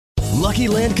Lucky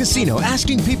Land Casino,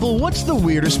 asking people, what's the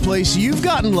weirdest place you've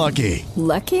gotten lucky?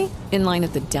 Lucky? In line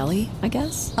at the deli, I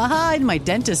guess? Aha, in my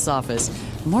dentist's office.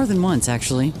 More than once,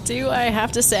 actually. Do I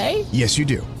have to say? Yes, you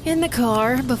do. In the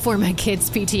car before my kids'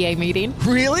 PTA meeting.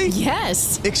 Really?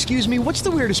 Yes. Excuse me, what's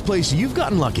the weirdest place you've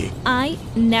gotten lucky? I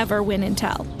never win and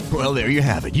tell. Well, there you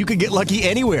have it. You can get lucky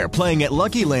anywhere, playing at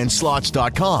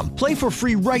LuckyLandSlots.com. Play for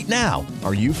free right now.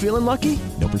 Are you feeling lucky?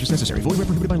 No purchase necessary. Void where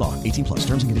prohibited by law. 18 plus.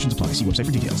 Terms and conditions apply. See website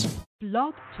for details.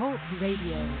 Blog Talk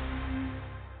Radio.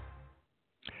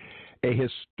 A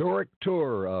historic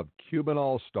tour of Cuban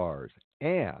All-Stars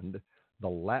and the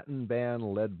Latin band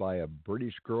led by a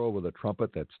British girl with a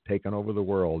trumpet that's taken over the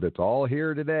world. It's all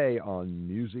here today on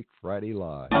Music Friday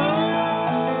Live.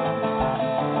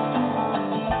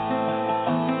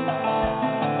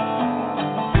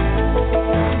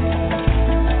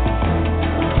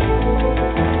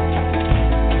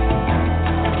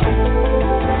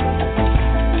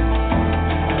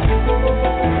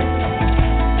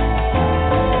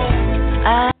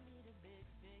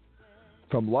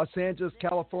 From Los Angeles,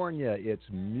 California, it's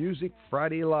Music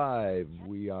Friday Live.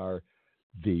 We are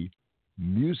the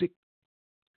music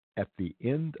at the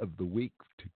end of the week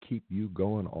to keep you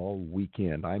going all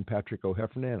weekend. I'm Patrick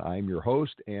O'Heffernan. I'm your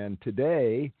host, and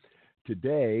today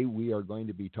we are going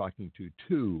to be talking to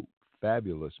two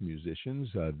fabulous musicians.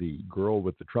 The girl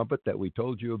with the trumpet that we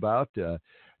told you about,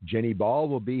 Jenny Ball,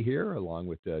 will be here along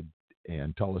with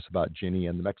and tell us about Jenny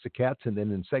and the Mexicats. And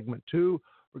then in segment 2,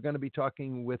 we're going to be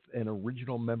talking with an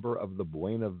original member of the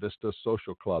Buena Vista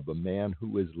Social Club, a man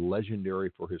who is legendary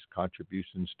for his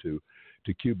contributions to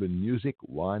Cuban music,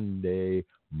 Juan de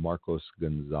Marcos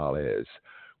González.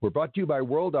 We're brought to you by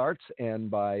World Arts and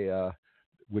by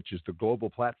which is the global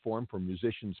platform for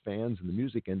musicians, fans, and the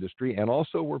music industry. And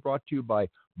also we're brought to you by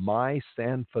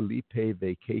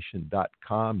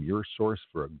MySanFelipeVacation.com, your source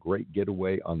for a great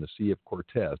getaway on the Sea of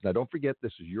Cortez. Now, don't forget,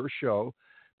 this is your show.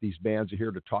 These bands are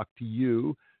here to talk to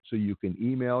you, so you can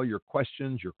email your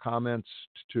questions, your comments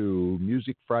to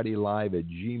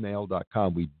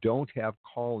musicfridaylive@gmail.com. We don't have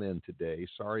call-in today.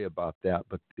 Sorry about that,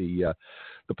 but the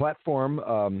platform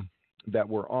that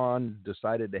we're on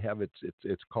decided to have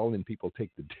its call-in people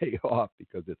take the day off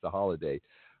because it's a holiday,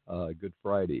 Good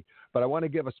Friday. But I want to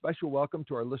give a special welcome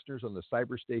to our listeners on the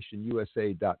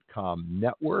CyberstationUSA.com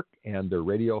network and their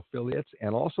radio affiliates,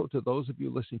 and also to those of you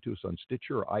listening to us on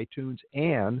Stitcher or iTunes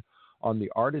and on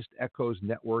the Artist Echoes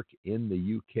network in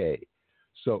the UK.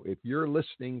 So if you're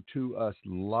listening to us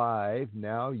live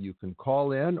now, you can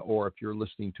call in, or if you're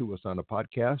listening to us on a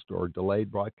podcast or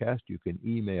delayed broadcast, you can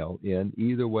email in.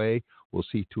 Either way, we'll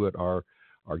see to it our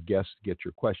guests get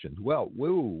your questions. Well,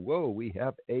 we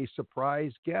have a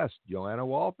surprise guest, Joanna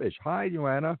Wallfish. Hi,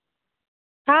 Joanna.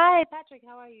 Hi, Patrick.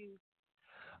 How are you?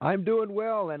 I'm doing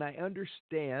well, and I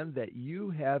understand that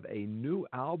you have a new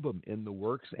album in the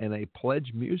works and a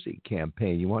Pledge Music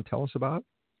campaign. You want to tell us about?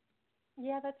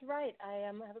 Yeah, that's right. I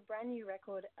have a brand new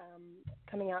record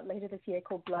coming out later this year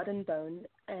called Blood and Bone,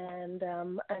 and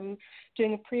I'm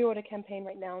doing a pre-order campaign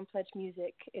right now on Pledge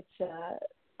Music. It's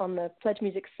on the Pledge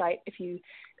Music site. If you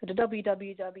go to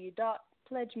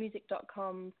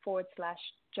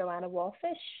www.pledgemusic.com/Joanna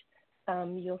Wallfish,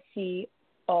 you'll see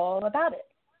all about it.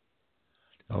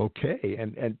 Okay,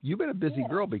 and you've been a busy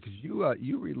girl because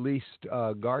you released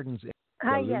Gardens.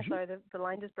 Hi, yeah, sorry, the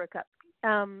line just broke up.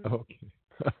 Okay.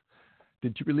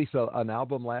 Did you release an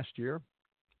album last year?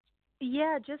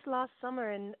 Yeah, just last summer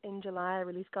in July, I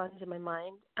released Gardens in My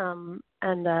Mind, and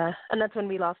that's when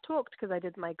we last talked because I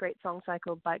did my Great Song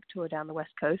Cycle bike tour down the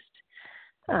West Coast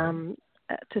to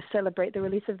celebrate the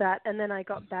release of that, and then I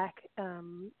got back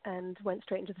and went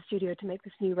straight into the studio to make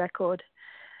this new record,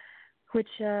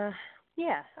 which I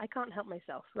can't help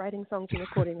myself. Writing songs and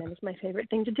recording them is my favorite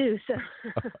thing to do. So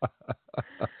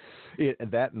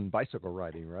that and bicycle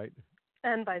riding, right?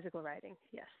 And bicycle riding,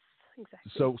 yes.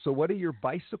 Exactly. So what are your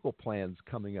bicycle plans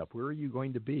coming up? Where are you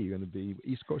going to be? You're going to be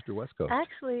East Coast or West Coast?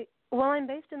 Actually, well, I'm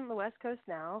based in the West Coast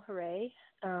now, hooray.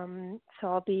 So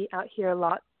I'll be out here a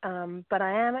lot. But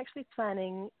I am actually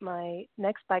planning my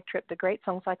next bike trip, the Great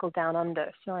Song Cycle Down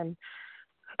Under. So I'm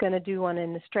going to do one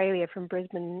in Australia from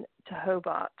Brisbane to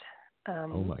Hobart,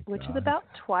 which is about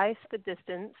twice the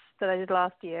distance that I did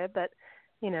last year. But,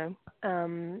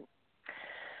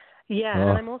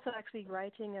 and I'm also actually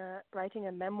writing a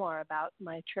memoir about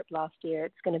my trip last year.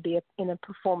 It's going to be in a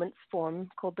performance form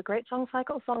called The Great Song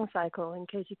Cycle, in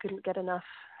case you couldn't get enough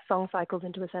song cycles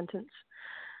into a sentence.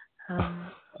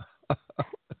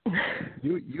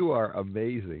 You are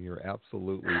amazing. You're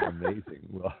absolutely amazing.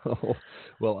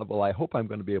 Well, I hope I'm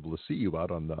going to be able to see you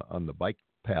out on the bike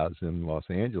paths in Los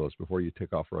Angeles before you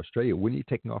take off for Australia. When are you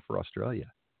taking off for Australia?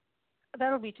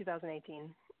 That'll be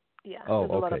 2018. Yeah, Oh,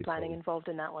 there's a lot of okay, planning so- involved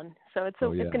in that one. So it's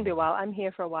Oh, yeah. it's going to be a while. I'm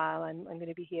here for a while. I'm going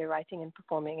to be here writing and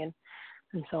performing and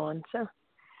so on. So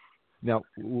Now,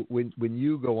 when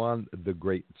you go on the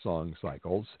great song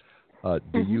cycles,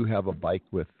 do you have a bike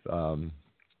with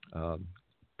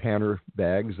panner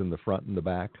bags in the front and the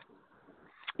back?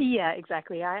 yeah,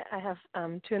 exactly. I have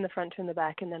two in the front, two in the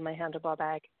back, and then my handlebar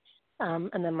bag,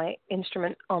 and then my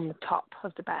instrument on the top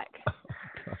of the bag. Oh,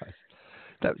 gosh.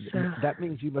 That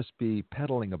means you must be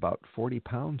pedaling about 40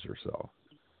 pounds or so.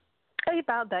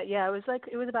 About that, yeah.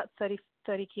 It was about 30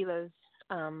 kilos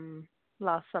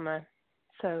last summer.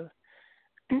 So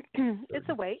it's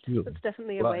a weight. It's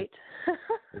definitely a weight.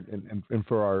 and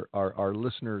for our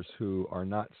listeners who are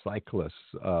not cyclists,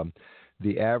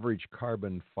 the average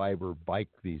carbon fiber bike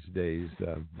these days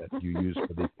that you use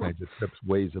for these kinds of trips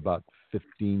weighs about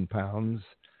 15 pounds.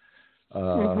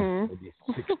 Maybe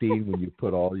 16 when you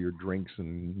put all your drinks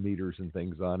and meters and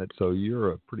things on it. So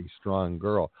you're a pretty strong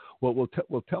girl. Well,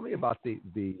 tell me about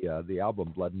the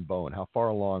album Blood and Bone. How far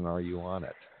along are you on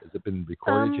it? Has it been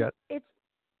recorded yet?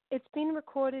 It's been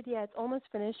recorded. Yeah, it's almost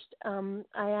finished. I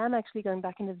am actually going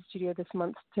back into the studio this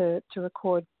month to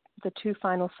record the two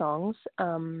final songs.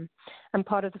 And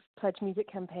part of the Pledge Music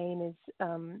campaign is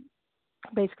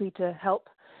basically to help,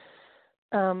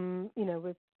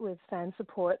 with fan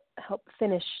support, help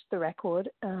finish the record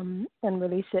and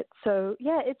release it. So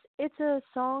yeah, it's a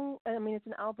song. I mean, it's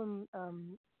an album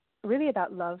really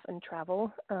about love and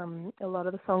travel. A lot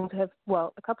of the songs a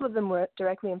couple of them were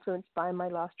directly influenced by my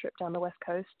last trip down the West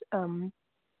Coast, and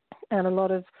a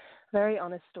lot of very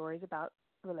honest stories about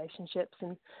relationships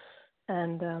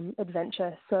and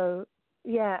adventure. So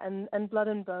yeah, and Blood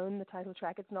and Bone, the title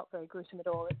track, it's not very gruesome at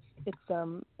all.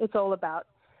 It's all about.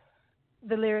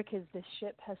 The lyric is, "This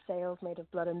ship has sails made of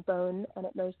blood and bone, and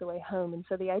it knows the way home." And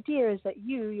so the idea is that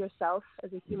you yourself,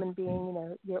 as a human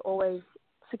being, you're always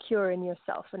secure in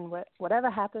yourself, and whatever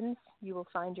happens, you will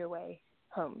find your way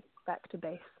home, back to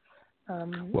base.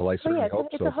 Well, I certainly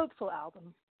hope so. It's a hopeful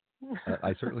album.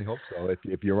 I certainly hope so.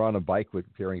 If you're on a bike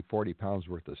carrying 40 pounds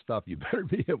worth of stuff, you better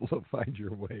be able to find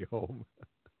your way home.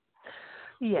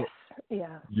 Yes.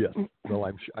 Yeah. Yes. Well,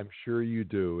 I'm sure you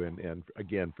do. And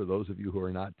again, for those of you who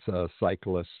are not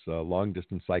cyclists, long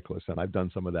distance cyclists, and I've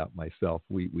done some of that myself.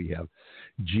 We have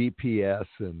GPS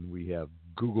and we have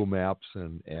Google Maps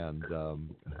and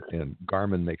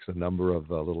Garmin makes a number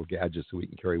of little gadgets that we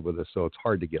can carry with us, so it's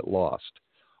hard to get lost.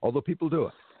 Although people do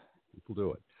it.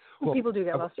 Well, people do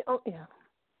get lost. Oh, yeah.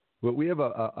 Well, we have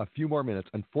a few more minutes.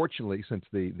 Unfortunately, since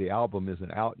the album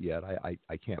isn't out yet,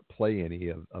 I can't play any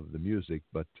of the music,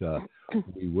 but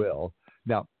we will.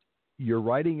 Now, you're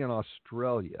writing in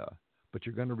Australia, but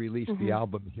you're going to release the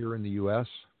album here in the U.S.?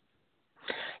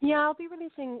 Yeah, I'll be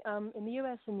releasing in the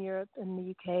U.S. and Europe and the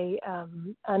U.K.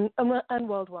 And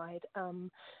worldwide. I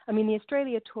mean, the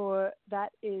Australia tour,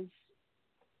 that's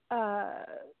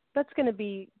going to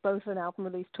be both an album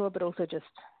release tour, but also just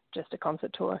a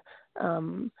concert tour.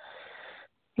 I'm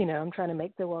trying to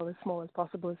make the world as small as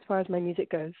possible as far as my music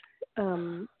goes.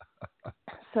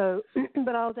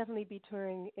 But I'll definitely be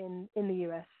touring in the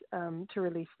U.S. To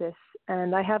release this.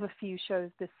 And I have a few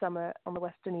shows this summer on the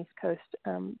West and East Coast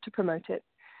to promote it.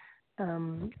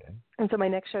 And so my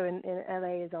next show in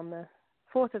L.A. is on the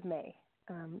 4th of May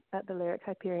at the Lyric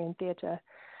Hyperion Theater.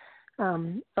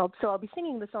 So I'll be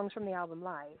singing the songs from the album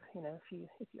live. If you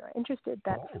are interested,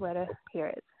 that's where to hear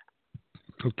it.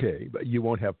 Okay, but you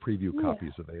won't have preview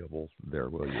copies available there,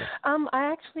 will you?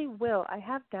 I actually will. I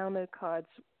have download cards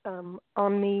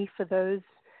on me for those,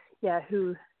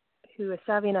 who are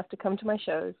savvy enough to come to my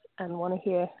shows and want to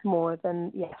hear more.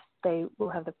 Then yes, they will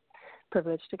have the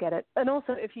privilege to get it. And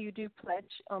also, if you do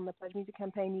pledge on the Pledge Music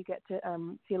campaign, you get to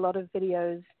see a lot of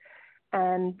videos,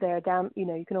 and they're down.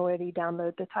 You can already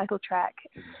download the title track.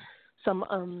 Some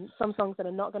songs that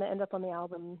are not going to end up on the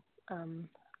album.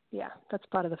 That's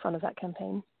part of the fun of that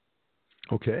campaign.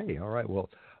 Okay, all right. Well,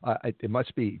 it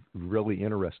must be really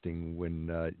interesting when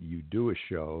you do a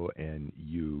show and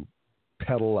you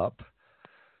pedal up,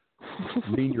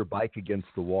 lean your bike against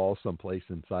the wall someplace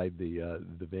inside the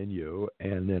venue,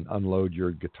 and then unload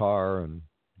your guitar and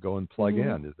go and plug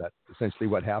in. Is that essentially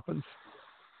what happens?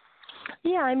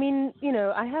 Yeah, I mean,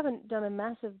 I haven't done a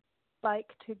massive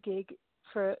bike to gig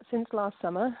since last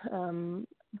summer,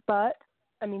 but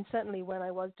I mean, certainly when I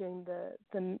was doing the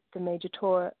major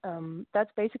tour,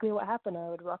 that's basically what happened. I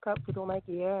would rock up with all my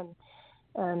gear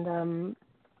and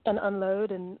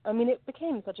unload, and I mean, it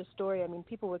became such a story. I mean,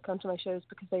 people would come to my shows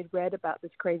because they'd read about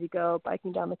this crazy girl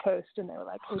biking down the coast, and they were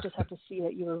like, "We just have to see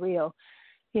that you were real,"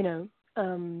 and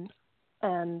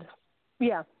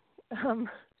yeah.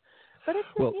 But it's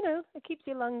it keeps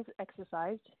your lungs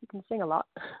exercised. You can sing a lot.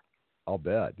 I'll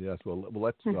bet. Yes. Well,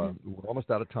 let's. We're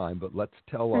almost out of time, but let's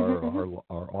tell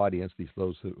our audience,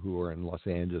 those who are in Los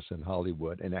Angeles and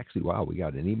Hollywood, and actually, wow, we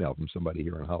got an email from somebody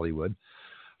here in Hollywood,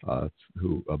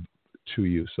 who to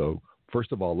you. So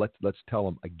first of all, let's tell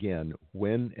them again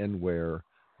when and where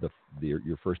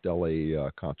your first LA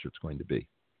concert's going to be.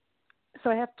 So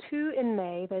I have 2 in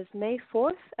May. There's May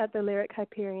 4th at the Lyric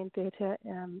Hyperion Theater,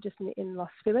 just in Los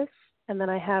Feliz, and then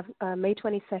I have May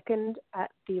 22nd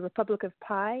at the Republic of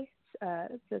Pi.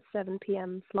 It's a 7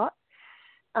 p.m. slot.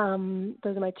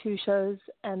 Those are my 2 shows.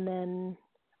 And then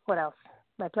what else?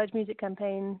 My Pledge Music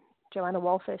campaign, Joanna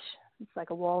Wallfish. It's like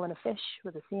a wall and a fish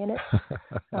with a C in it.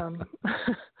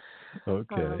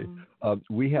 Okay.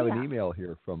 We have an email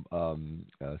here from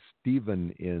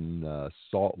Stephen in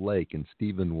Salt Lake, and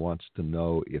Stephen wants to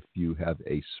know if you have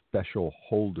a special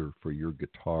holder for your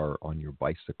guitar on your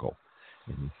bicycle.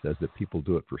 And he says that people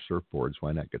do it for surfboards.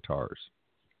 Why not guitars?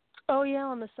 Oh yeah,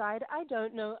 on the side. I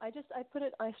don't know. I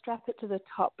strap it to the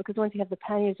top, because once you have the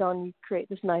panniers on, you create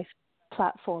this nice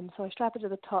platform. So I strap it to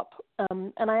the top,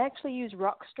 and I actually use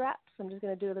rock straps. I'm just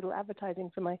going to do a little advertising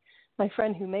for my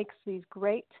friend who makes these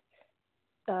great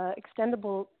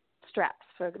extendable straps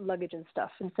for luggage and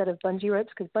stuff instead of bungee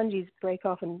ropes, because bungees break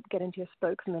off and get into your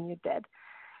spokes and then you're dead.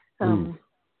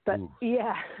 But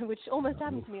yeah, which almost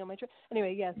happened to me on my trip.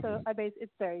 Anyway, yeah. So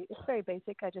it's very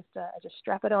basic. I just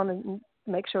strap it on and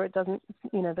make sure it doesn't,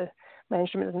 my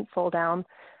instrument doesn't fall down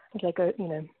as I go.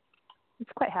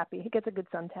 It's quite happy. It gets a good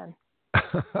suntan.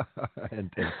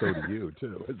 and so do you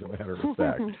too, as a matter of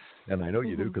fact. And I know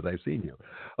you do because I've seen you.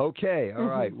 Okay, all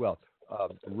right. Well,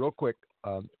 real quick,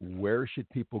 where should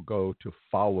people go to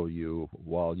follow you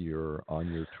while you're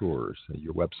on your tours?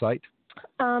 Your website?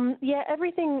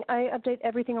 Everything. I update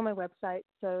everything on my website,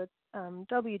 so it's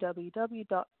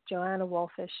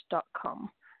www.joannawallfish.com.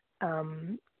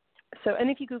 And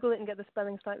if you Google it and get the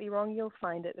spelling slightly wrong, you'll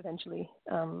find it eventually.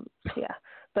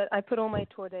 But I put all my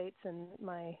tour dates and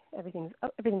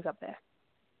everything's up there.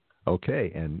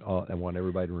 Okay, and I want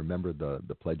everybody to remember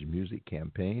the Pledge Music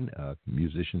campaign.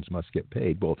 Musicians must get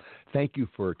paid. Well, thank you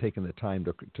for taking the time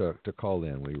to call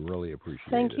in. We really appreciate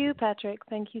it. Thank you, Patrick.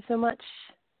 Thank you so much.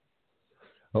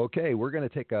 Okay, we're going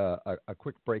to take a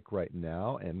quick break right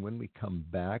now, and when we come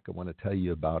back, I want to tell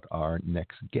you about our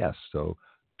next guest. So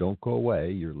don't go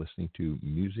away. You're listening to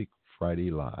Music Friday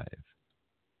Live.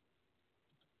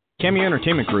 Cameo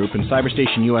Entertainment Group and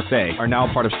Cyberstation USA are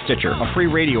now part of Stitcher, a free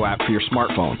radio app for your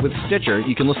smartphone. With Stitcher,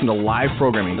 you can listen to live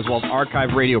programming as well as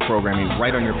archive radio programming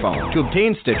right on your phone. To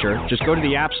obtain Stitcher, just go to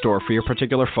the App Store for your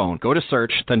particular phone. Go to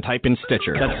search, then type in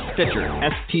Stitcher. That's Stitcher,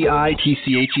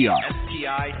 S-T-I-T-C-H-E-R.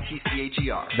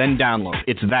 S-T-I-T-C-H-E-R. Then download.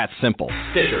 It's that simple.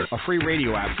 Stitcher, a free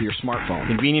radio app for your smartphone.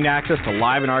 Convenient access to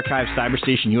live and archived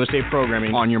Cyberstation USA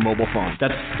programming on your mobile phone.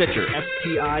 That's Stitcher,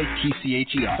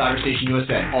 S-T-I-T-C-H-E-R. Cyberstation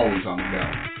USA, always on the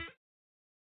go.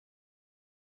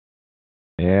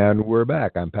 And we're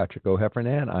back. I'm Patrick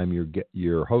O'Heffernan. I'm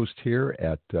your host here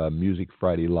at Music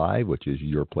Friday Live, which is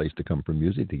your place to come for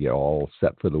music to get all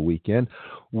set for the weekend.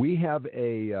 We have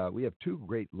 2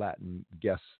 great Latin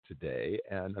guests today,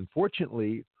 and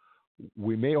unfortunately,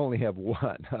 we may only have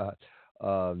one.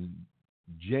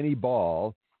 Jenny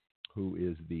Ball, who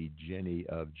is the Jenny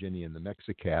of Jenny and the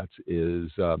Mexicats,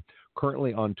 is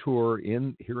currently on tour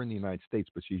here in the United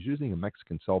States, but she's using a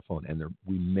Mexican cell phone, and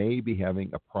we may be having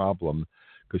a problem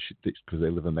because they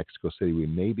live in Mexico City. We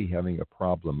may be having a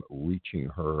problem reaching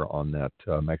her on that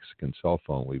Mexican cell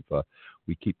phone.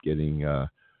 We keep getting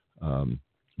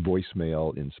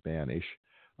voicemail in Spanish,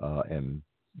 and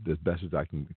the best as I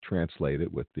can translate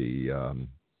it with the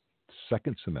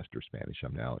second semester Spanish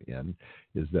I'm now in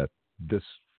is that this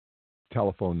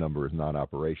telephone number is not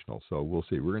operational. So we'll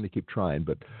see. We're going to keep trying.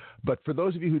 But for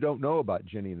those of you who don't know about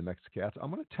Jenny and the Mexicats, I'm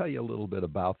going to tell you a little bit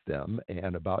about them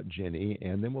and about Jenny,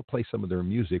 and then we'll play some of their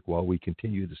music while we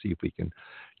continue to see if we can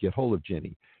get hold of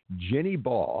Jenny. Jenny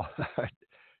Ball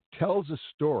tells a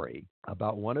story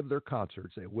about one of their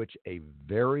concerts at which a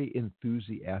very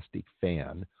enthusiastic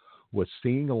fan was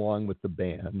singing along with the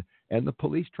band, and the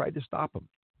police tried to stop him.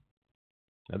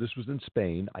 Now, this was in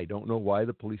Spain. I don't know why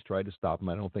the police tried to stop him.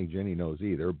 I don't think Jenny knows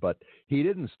either, but he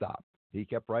didn't stop. He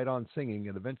kept right on singing,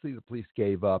 and eventually the police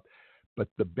gave up. But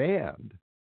the band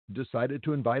decided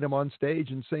to invite him on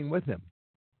stage and sing with him,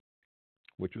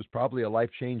 which was probably a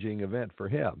life-changing event for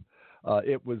him.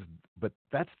 But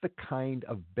that's the kind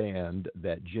of band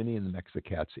that Jenny and the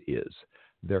Mexicats is.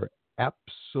 They're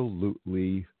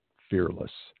absolutely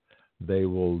fearless. They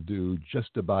will do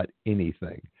just about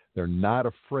anything. They're not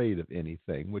afraid of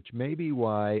anything, which may be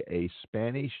why a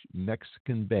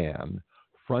Spanish-Mexican band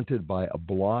fronted by a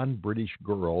blonde British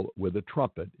girl with a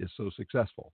trumpet is so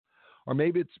successful. Or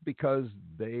maybe it's because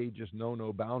they just know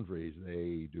no boundaries.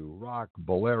 They do rock,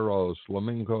 boleros,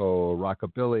 flamenco,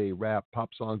 rockabilly, rap, pop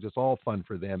songs. It's all fun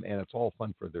for them, and it's all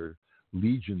fun for their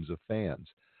legions of fans.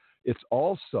 It's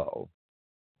also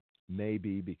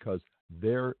maybe because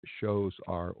their shows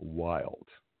are wild.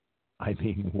 I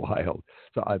mean wild.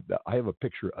 So I have a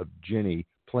picture of Jenny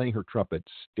playing her trumpet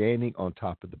standing on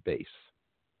top of the bass.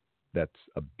 That's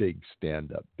a big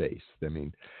stand-up bass. I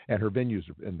mean, and the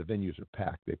venues are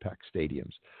packed. They pack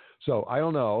stadiums. So I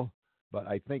don't know, but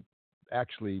I think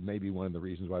actually maybe one of the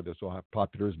reasons why they're so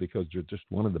popular is because they're just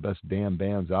one of the best damn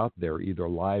bands out there, either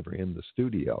live or in the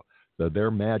studio. So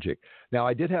they're magic. Now,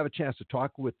 I did have a chance to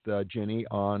talk with Jenny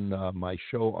on my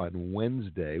show on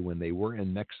Wednesday when they were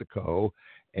in Mexico,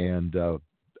 and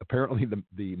apparently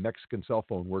the Mexican cell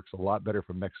phone works a lot better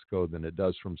from Mexico than it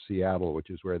does from Seattle, which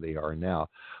is where they are now.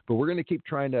 But we're going to keep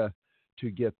trying to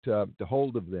get the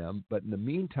hold of them. But in the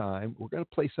meantime, we're going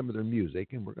to play some of their music,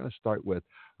 and we're going to start with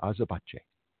Azabache.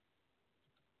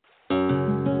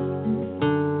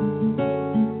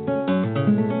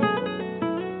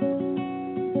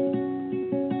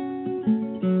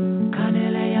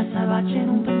 En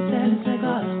un pincel se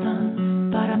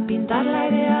gastan para pintar la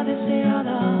idea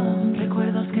deseada.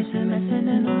 Recuerdos que se mecen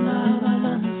en una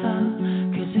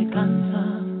balanza que se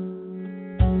cansa.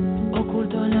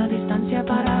 Oculto en la distancia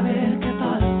para ver qué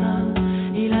pasa.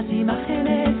 Y las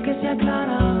imágenes que se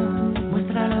aclaran.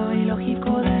 Muestra lo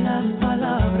ilógico de las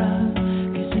palabras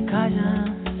que se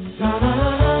callan.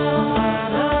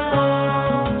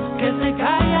 Que se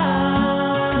callan.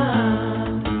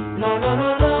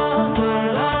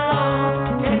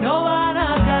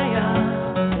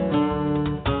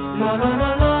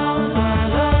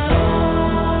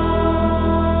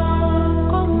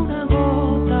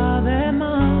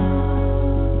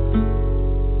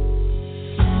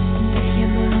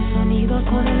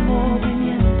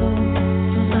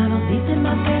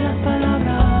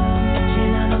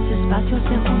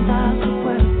 Se junta su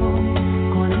cuerpo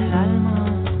con el alma,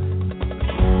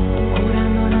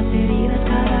 curando las heridas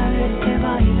cada vez que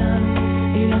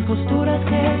bailan y las costuras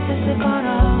que se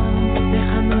separan,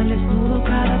 dejando el desnudo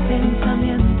cada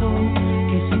pensamiento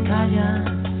que se calla,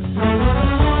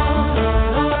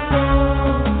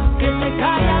 que se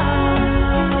calla.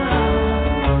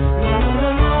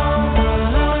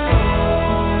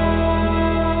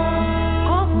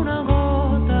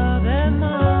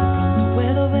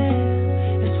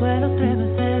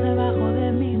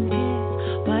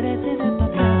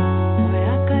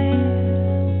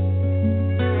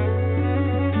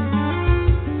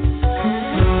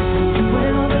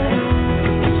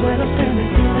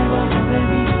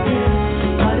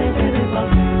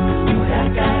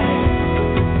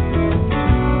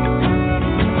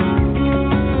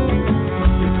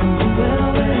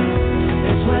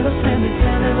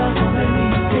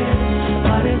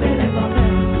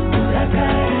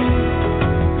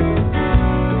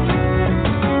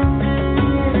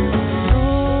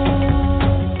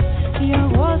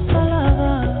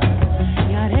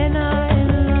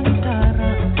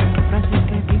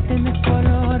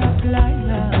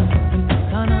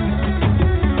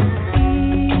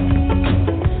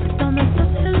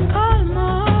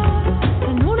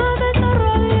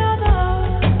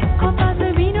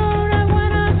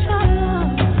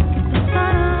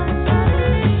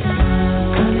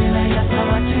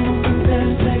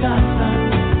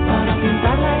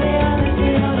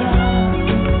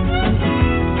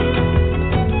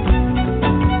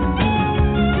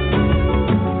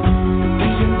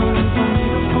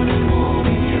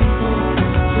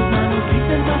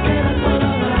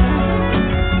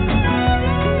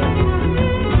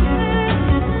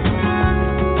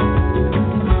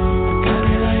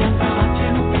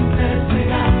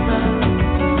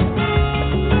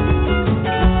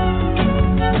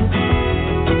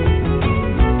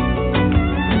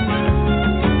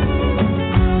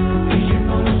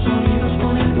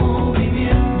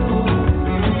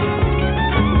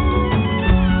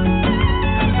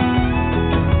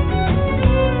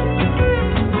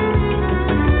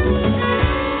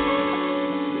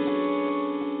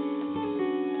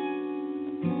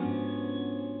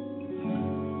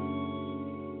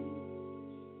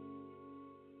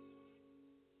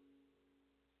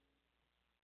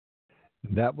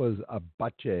 That was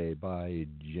Abache by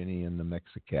Jenny and the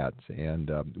Mexicats,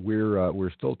 and we're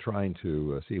still trying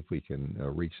to see if we can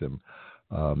reach them.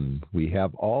 We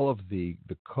have all of the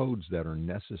codes that are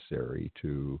necessary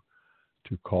to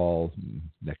call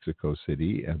Mexico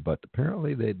City, but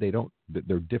apparently they don't.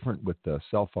 They're different with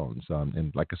cell phones.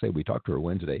 And like I say, we talked to her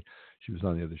Wednesday. She was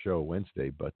on the other show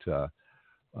Wednesday, but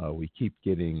we keep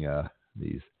getting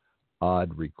these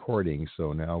odd recordings.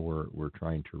 So now we're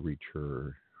trying to reach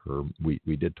her.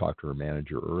 We did talk to her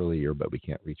manager earlier, but we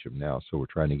can't reach him now. So we're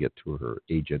trying to get to her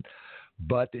agent.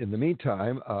 But in the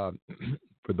meantime,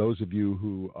 for those of you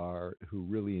who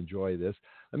really enjoy this,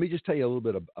 let me just tell you a little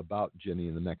bit about Jenny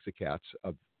and the Mexicats.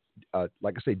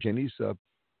 Like I say, Jenny's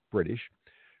British,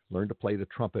 learned to play the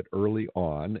trumpet early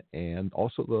on, and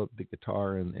also the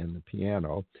guitar and the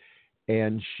piano.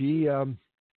 And she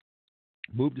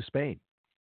moved to Spain.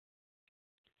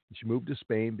 She moved to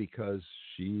Spain because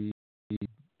she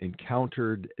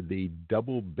encountered the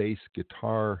double bass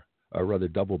player,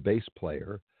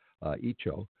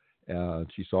 Icho.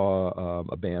 She saw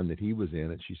a band that he was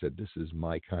in, and she said, "This is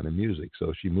my kind of music."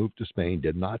 So she moved to Spain,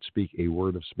 did not speak a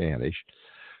word of Spanish,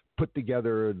 put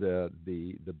together the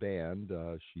band.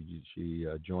 She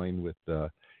joined with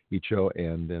Icho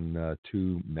and then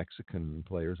two Mexican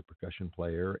players, a percussion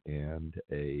player and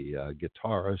a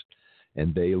guitarist.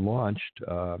 And they launched,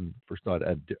 first not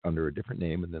under a different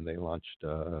name, and then they launched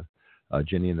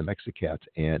Jenny and the Mexicats,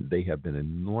 and they have been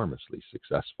enormously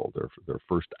successful. Their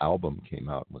first album came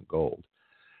out and went gold.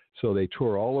 So they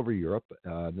tour all over Europe,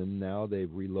 and then now they've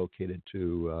relocated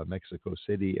to Mexico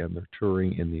City, and they're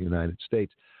touring in the United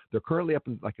States. They're currently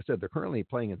they're currently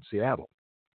playing in Seattle,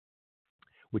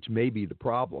 which may be the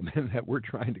problem, in that we're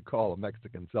trying to call a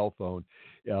Mexican cell phone,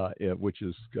 which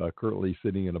is currently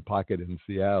sitting in a pocket in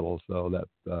Seattle. So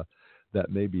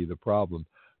that may be the problem.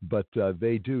 But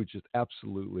they do just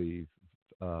absolutely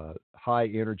high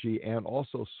energy and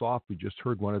also soft. We just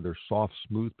heard one of their soft,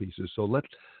 smooth pieces. So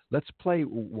let's play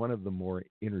one of the more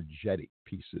energetic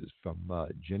pieces from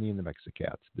Jenny and the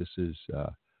Mexicats. This is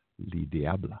Li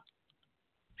Diabla.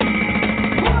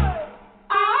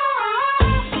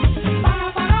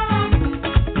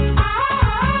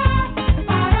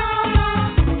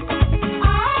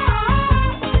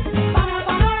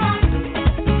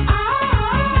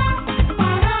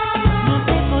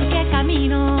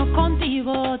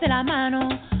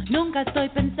 Nunca estoy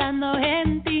pensando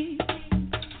en ti.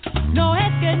 No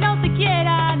es que no te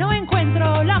quiera, no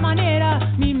encuentro la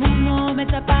manera. Mi mundo me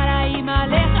separa y me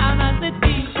aleja más de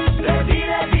ti. De ti,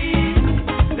 de ti,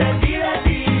 de ti, de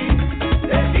ti,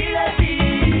 de ti, de ti,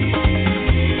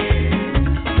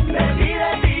 de ti,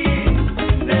 de ti,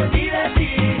 de ti, de ti,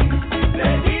 de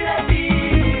ti, de ti.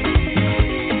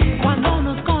 Cuando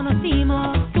nos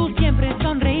conocimos, tú siempre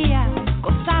sonreías,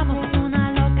 gozamos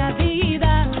una loca vida.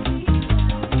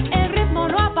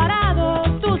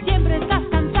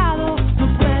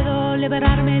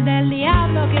 Liberarme del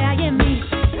diablo que hay en mí.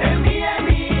 En mí, en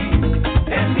mí,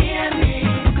 en mí, en mí,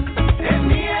 en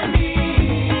mí, en mí.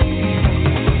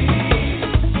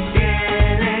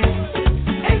 Tienes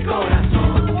el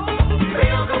corazón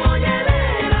frío como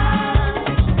hielera.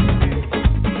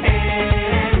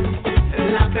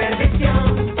 Eres la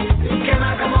perdición,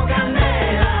 quema como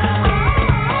candela.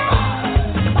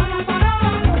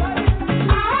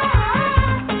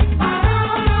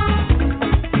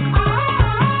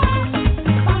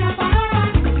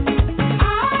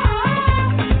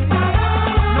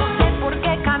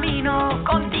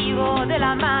 De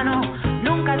la mano,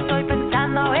 nunca estoy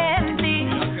pensando en ti.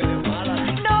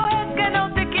 No es que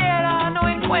no te quiera, no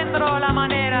encuentro la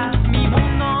manera. Mi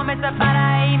mundo me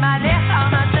separa y me aleja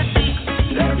más de ti.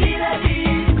 De ti, de ti,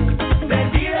 de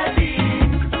ti, de ti,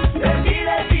 de ti,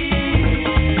 de ti,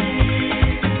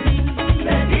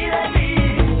 de ti, de ti,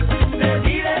 de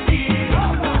ti, de ti,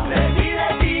 de ti, de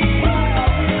ti.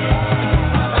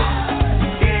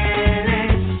 Tienes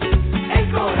el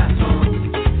corazón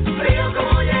frío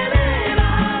como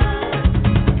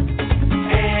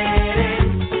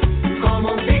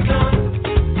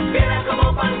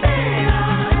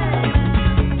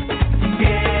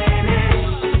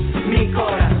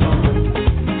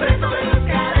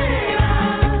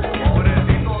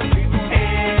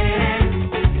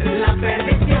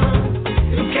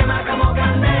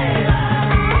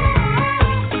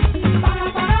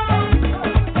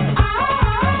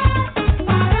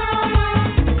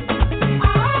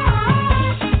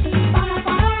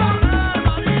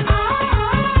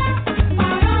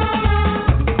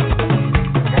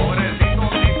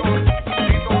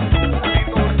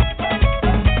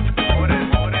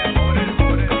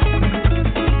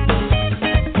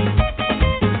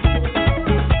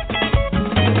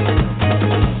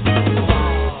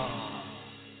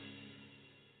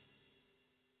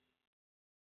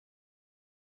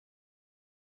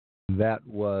That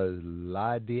was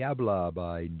La Diabla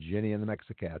by Jenny and the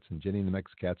Mexicats. And Jenny and the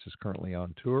Mexicats is currently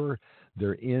on tour.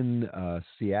 They're in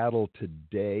Seattle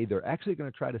today. They're actually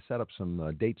going to try to set up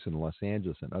some dates in Los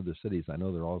Angeles and other cities. I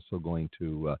know they're also going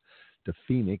to to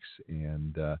Phoenix,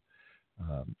 and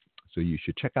so you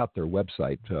should check out their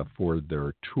website for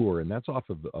their tour, and that's off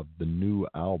of the new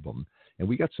album. And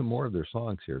we got some more of their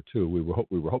songs here too. We were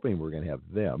hoping we were going to have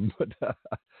them,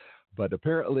 but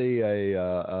apparently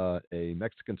a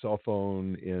Mexican cell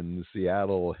phone in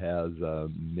Seattle has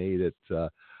made it a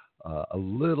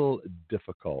little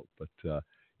difficult. But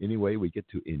anyway, we get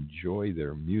to enjoy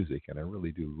their music, and I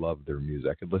really do love their music.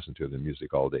 I could listen to their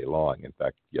music all day long. In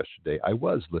fact, yesterday I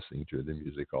was listening to their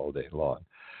music all day long.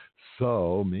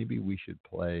 So maybe we should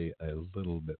play a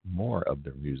little bit more of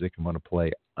their music. I'm going to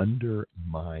play Under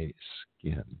My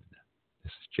Skin.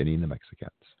 This is Jenny and the Mexicats.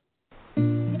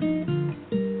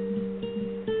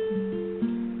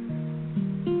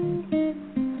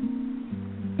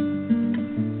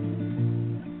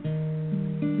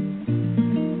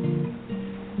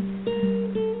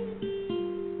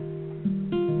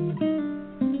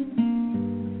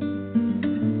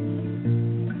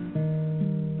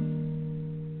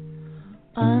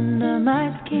 Under my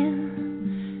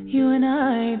skin, you and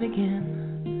I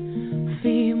begin.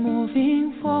 Feet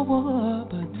moving forward,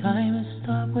 but time has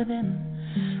stopped within.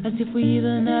 As if we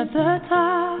even have the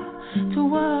time to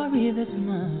worry this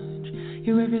much.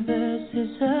 Your every verse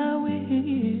is a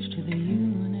wish to the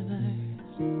universe.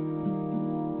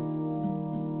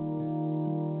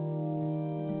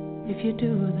 If you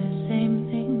do the same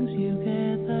things, you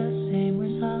get the same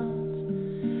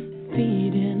results.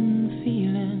 Feeding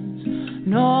feelings,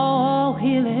 no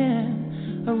healing.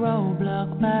 A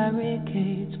roadblock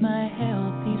barricades my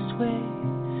healthy sway.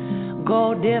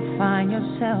 Go define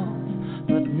yourself,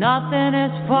 but nothing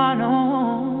is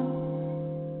final.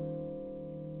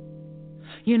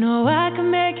 You know I can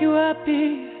make you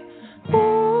happy.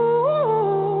 Ooh.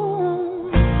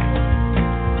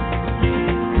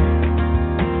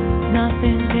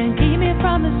 Nothing can keep me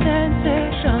from the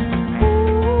sensation.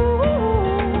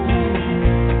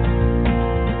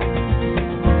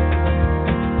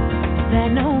 That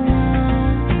no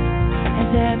one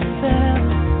has ever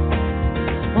felt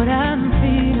what I'm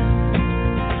feeling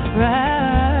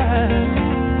right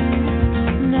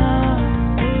now.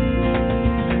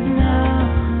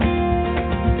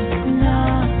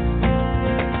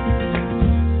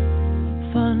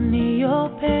 Funny your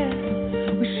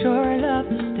path, we sure love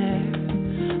to stare.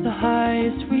 The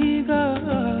highest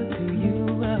regard to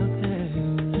you out there.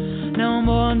 Now I'm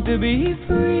born to be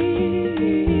free,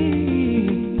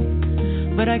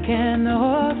 but I can't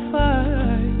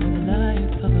offer the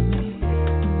life of me.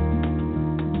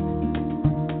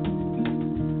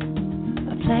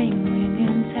 A plane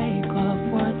winging takeoff,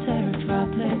 water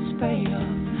droplets spray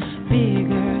off,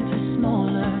 bigger to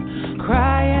smaller,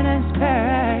 crying in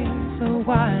space. So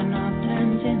why not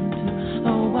turns into,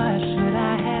 oh why should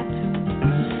I have to?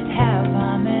 Have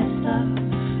I messed up?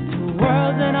 Two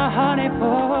worlds in a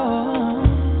honeypot.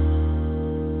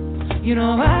 You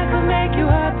know I can make you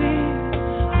happy.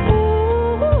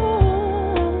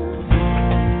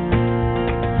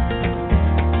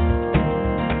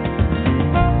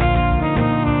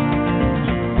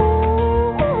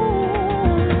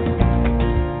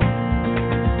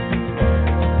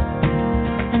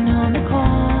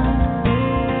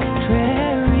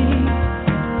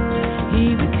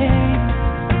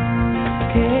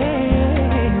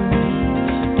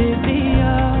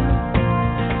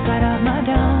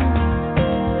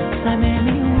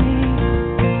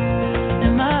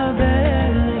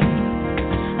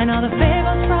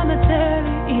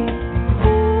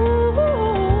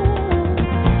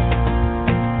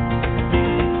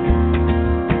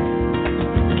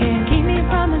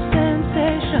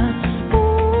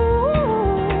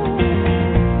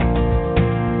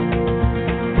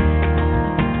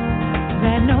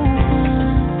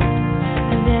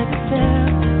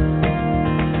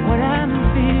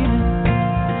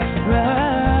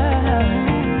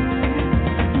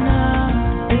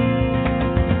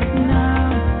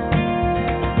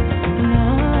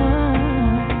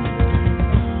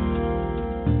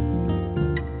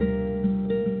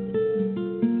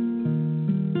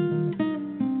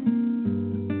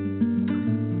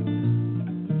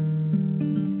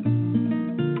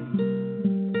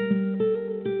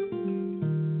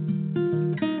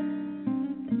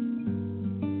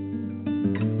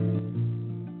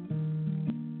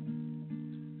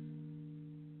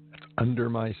 Under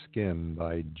My Skin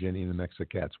by Jenny and the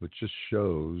Mexicats, which just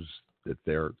shows that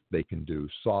they can do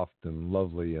soft and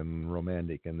lovely and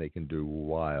romantic, and they can do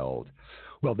wild.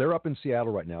 Well, they're up in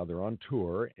Seattle right now. They're on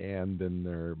tour, and then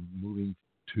they're moving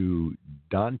to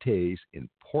Dante's in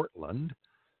Portland,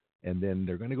 and then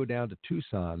they're going to go down to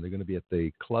Tucson. They're going to be at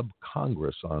the Club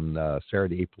Congress on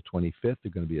Saturday, April 25th.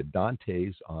 They're going to be at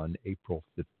Dante's on April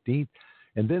 15th.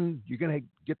 And then you're going to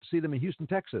get to see them in Houston,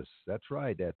 Texas. That's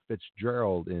right, at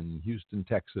Fitzgerald in Houston,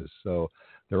 Texas. So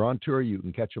they're on tour. You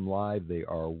can catch them live. They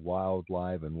are wild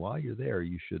live. And while you're there,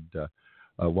 you should,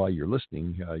 while you're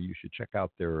listening, you should check out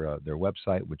their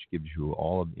website, which gives you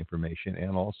all of the information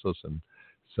and also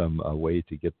some way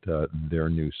to get their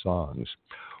new songs.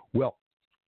 Well,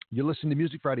 you listen to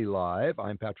Music Friday Live.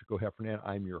 I'm Patrick O'Heffernan.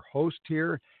 I'm your host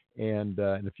here. And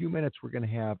in a few minutes, we're going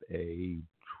to have a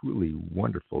truly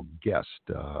wonderful guest,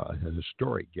 a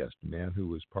historic guest, a man who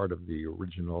was part of the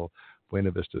original Buena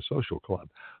Vista Social Club.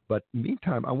 But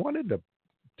meantime, I wanted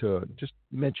to just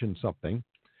mention something.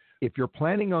 If you're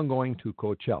planning on going to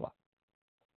Coachella,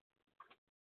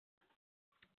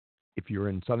 if you're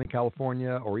in Southern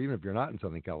California, or even if you're not in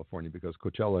Southern California, because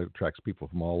Coachella attracts people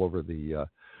from all over the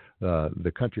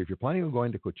country. If you're planning on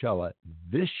going to Coachella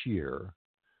this year,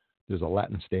 there's a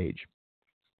Latin stage.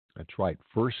 That's right,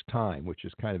 first time, which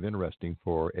is kind of interesting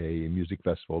for a music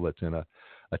festival that's in a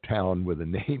town with a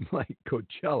name like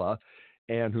Coachella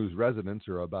and whose residents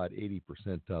are about 80%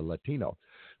 Latino.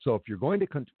 So if you're going to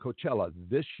Coachella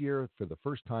this year, for the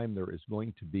first time, there is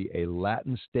going to be a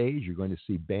Latin stage. You're going to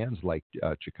see bands like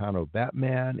Chicano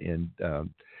Batman and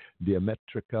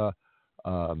Diametrica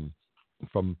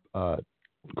from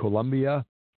Colombia,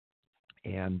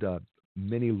 and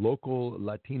many local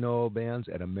Latino bands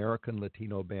and American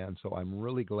Latino bands. So I'm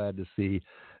really glad to see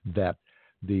that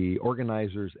the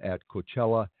organizers at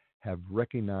Coachella have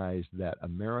recognized that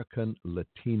American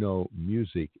Latino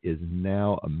music is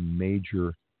now a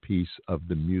major piece of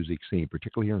the music scene,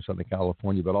 particularly here in Southern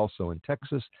California, but also in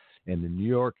Texas and in New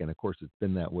York. And of course, it's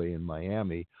been that way in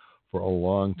Miami for a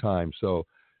long time. So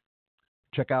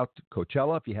check out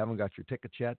Coachella. If you haven't got your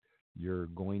tickets yet, you're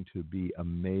going to be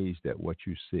amazed at what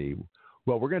you see.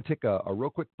 Well, we're going to take a real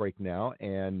quick break now,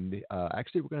 and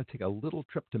actually we're going to take a little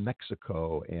trip to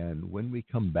Mexico, and when we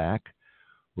come back,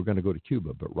 we're going to go to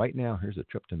Cuba. But right now, here's a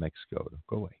trip to Mexico. Don't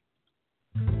go away.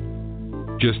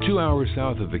 Just 2 hours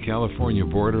south of the California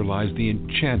border lies the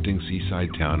enchanting seaside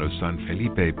town of San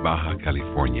Felipe, Baja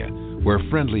California, where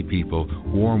friendly people,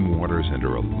 warm waters, and a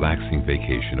relaxing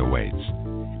vacation awaits.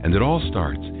 And it all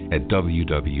starts at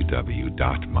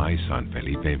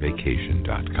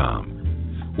www.mysanfelipevacation.com.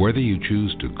 Whether you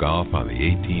choose to golf on the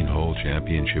 18-hole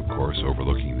championship course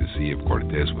overlooking the Sea of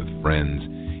Cortez with friends,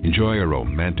 enjoy a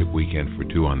romantic weekend for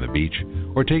two on the beach,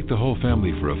 or take the whole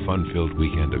family for a fun-filled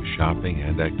weekend of shopping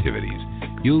and activities,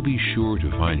 you'll be sure to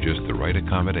find just the right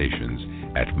accommodations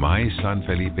at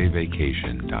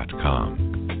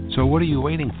mysanfelipevacation.com. So what are you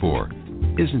waiting for?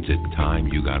 Isn't it time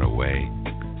you got away?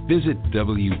 Visit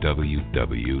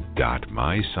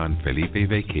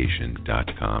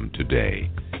www.mysanfelipevacation.com today.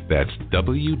 That's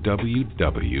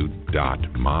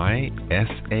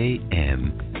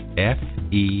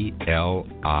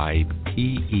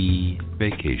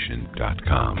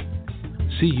www.mysanfelipevacation.com.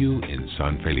 See you in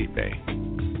San Felipe.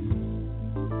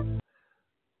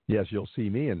 Yes, you'll see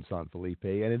me in San Felipe,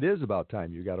 and it is about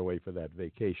time you got away for that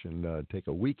vacation. Take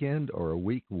a weekend or a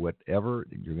week, whatever.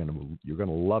 You're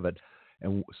gonna love it.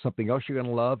 And something else you're going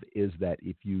to love is that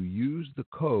if you use the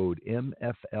code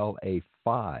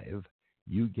MFLA5,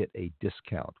 you get a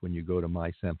discount when you go to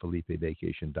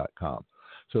mysanfelipevacation.com.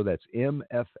 So that's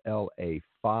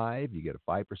MFLA5. You get a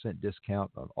 5% discount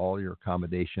on all your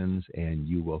accommodations, and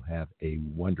you will have a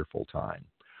wonderful time.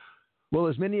 Well,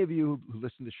 as many of you who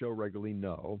listen to the show regularly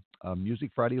know, Music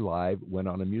Friday Live went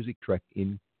on a music trek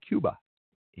in Cuba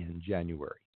in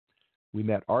January. We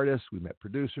met artists, we met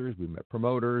producers, we met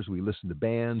promoters, we listened to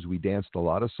bands, we danced a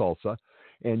lot of salsa,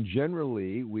 and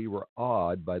generally we were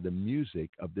awed by the music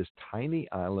of this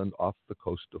tiny island off the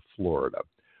coast of Florida.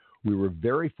 We were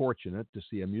very fortunate to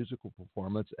see a musical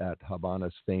performance at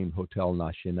Havana's famed Hotel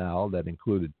Nacional that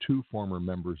included two former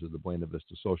members of the Buena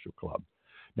Vista Social Club.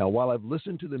 Now, while I've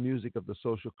listened to the music of the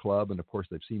Social Club, and of course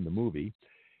I've seen the movie,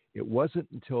 it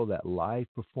wasn't until that live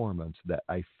performance that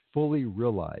I fully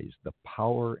realized the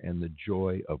power and the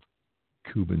joy of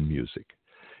Cuban music.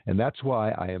 And that's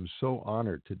why I am so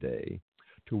honored today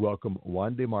to welcome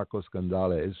Juan de Marcos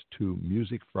González to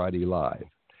Music Friday Live.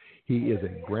 He is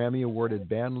a Grammy-awarded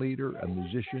band leader, a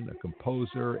musician, a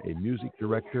composer, a music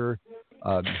director.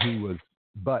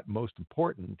 But most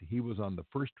important, he was on the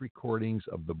first recordings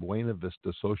of the Buena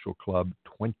Vista Social Club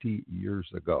 20 years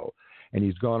ago. And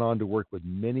he's gone on to work with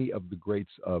many of the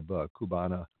greats of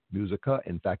Cubana Musica.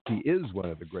 In fact, he is one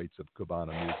of the greats of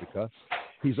Cubana Musica.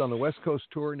 He's on the West Coast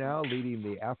tour now, leading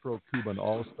the Afro-Cuban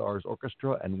All-Stars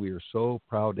Orchestra, and we are so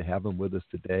proud to have him with us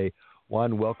today.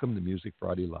 Juan, welcome to Music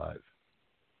Friday Live.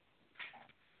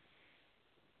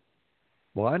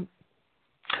 Juan?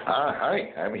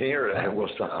 Hi, I'm here. I was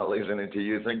listening to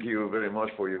you. Thank you very much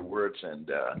for your words, and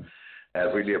I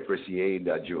really appreciate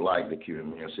that you like the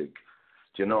Cuban music.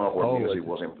 You know, our music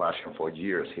was in fashion for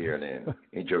years here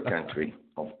in your country.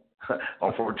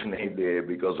 Unfortunately,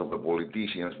 because of the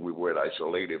politicians, we were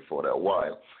isolated for a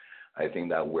while. I think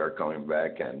that we're coming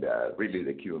back, and really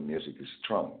the Cuban music is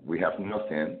strong. We have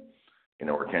nothing in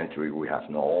our country. We have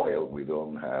no oil. We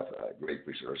don't have great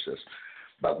resources.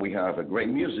 But we have a great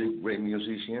music, great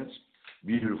musicians,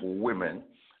 beautiful women,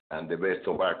 and the best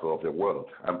tobacco of the world,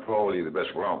 and probably the best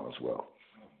rum as well.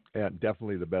 Yeah,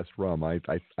 definitely the best rum. I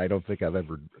don't think I've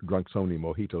ever drunk so many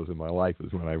mojitos in my life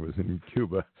as when I was in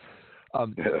Cuba.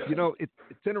 You know, it's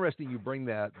interesting you bring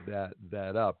that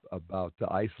up about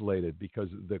isolated, because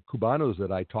the Cubanos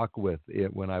that I talked with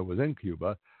when I was in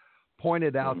Cuba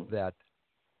pointed out that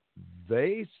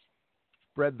they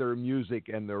spread their music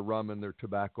and their rum and their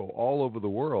tobacco all over the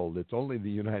world. It's only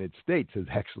the United States is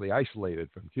actually isolated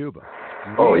from Cuba.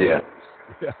 Oh, yeah.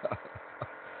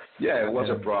 Yeah, it was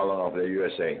a problem of the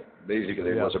USA. Basically,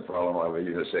 it was a problem of the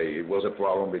USA. It was a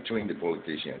problem between the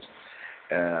politicians.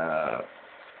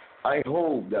 I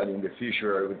hope that in the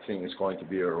future everything is going to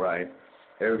be all right.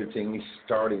 Everything is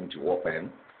starting to open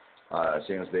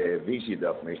since the visit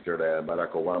of Mr.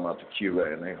 Barack Obama to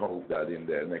Cuba, and I hope that in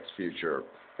the next future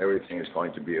everything is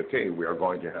going to be okay. We are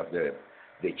going to have the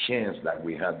chance that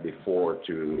we had before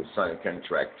to sign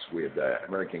contracts with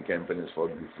American companies for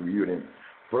distributing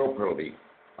properly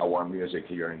our music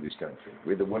here in this country.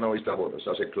 With the Buena Vista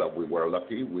as a club, we were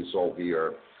lucky. We sold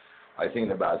here, I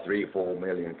think, about 3-4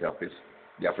 million copies.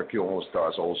 The Afro-Cuban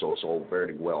All-Stars also sold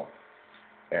very well.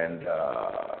 And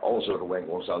also Ruben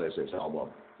González's album,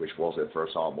 which was the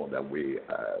first album that we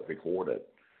recorded.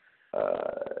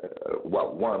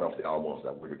 One of the albums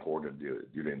that we recorded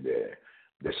during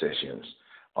the sessions.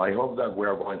 I hope that we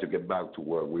are going to get back to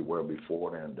where we were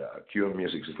before, and Cuban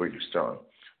music is really strong.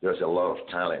 There's a lot of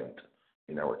talent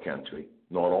in our country,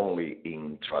 not only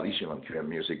in traditional Cuban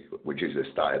music, which is the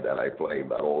style that I play,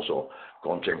 but also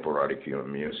contemporary Cuban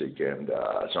music and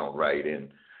songwriting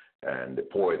and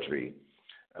poetry.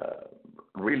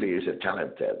 Really is a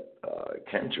talented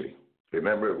country.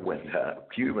 Remember when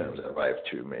Cubans arrived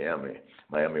to Miami?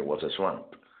 Miami was a swamp.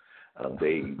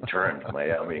 They turned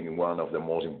Miami in one of the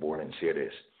most important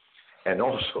cities. And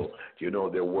also, you know,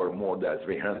 there were more than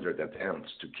 300 attempts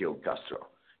to kill Castro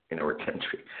in our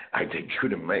country. They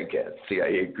couldn't make it.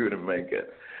 CIA couldn't make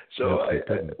it. So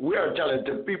we are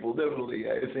talented people, definitely.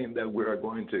 I think that we are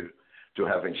going to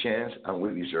have a chance, and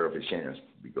we deserve a chance,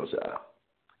 because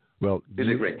it's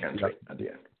a great country at the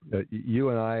end. You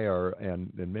and I are,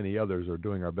 and many others are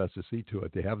doing our best to see to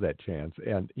it to have that chance.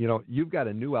 And, you know, you've got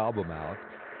a new album out.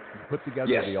 You put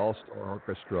together the All-Star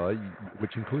Orchestra,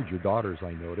 which includes your daughters,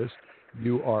 I noticed.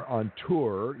 You are on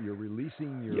tour. You're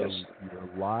releasing your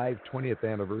live 20th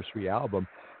anniversary album.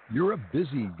 You're a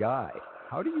busy guy.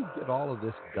 How do you get all of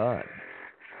this done?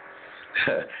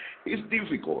 It's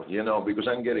difficult, you know, because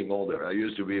I'm getting older. I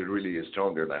used to be really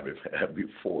stronger than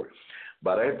before.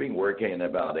 But I've been working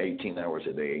about 18 hours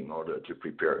a day in order to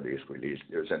prepare this release.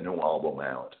 There's a new album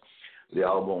out. The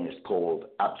album is called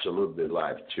Absolutely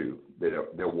Live 2.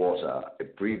 There was a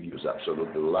previous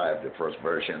Absolutely Live, the first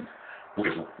version,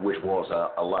 which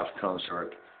was a live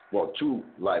concert, well, 2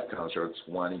 live concerts,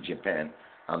 one in Japan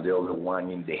and the other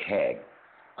one in The Hague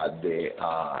at the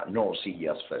North Sea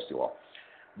Jazz Festival.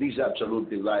 This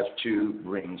Absolutely Live 2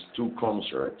 brings 2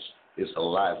 concerts. It's a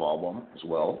live album as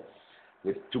well,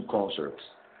 with 2 concerts.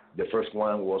 The first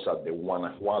one was at the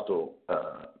Guanajuato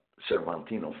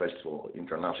Cervantino Festival,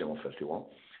 International Festival,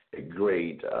 a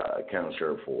great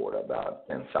concert for about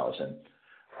 10,000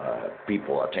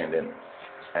 people attending.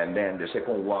 And then the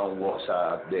second one was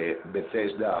at the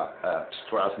Bethesda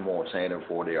Strathmore Center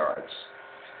for the Arts.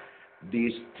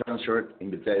 This concert in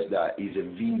Bethesda is a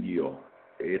video.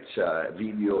 It's a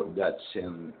video that's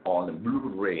on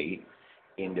Blu-ray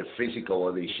in the physical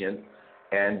edition,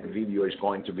 and the video is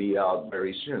going to be out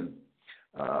very soon.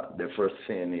 The first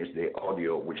thing is the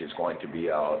audio, which is going to be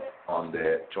out on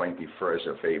the 21st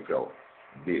of April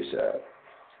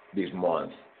this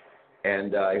month.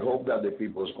 And I hope that the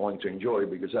people is going to enjoy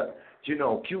it, because, you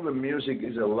know, Cuban music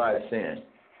is a live thing.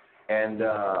 And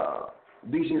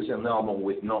this is an album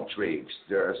with no tricks.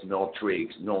 There's no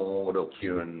tricks, no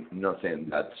auto-tune, nothing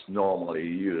that's normally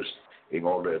used in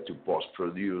order to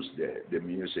post-produce the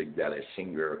music that a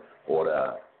singer or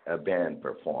a band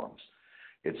performs.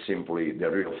 It's simply the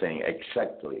real thing,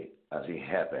 exactly as it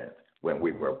happened when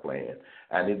we were playing.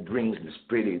 And it brings the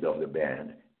spirit of the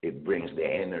band. It brings the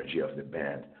energy of the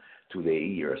band to the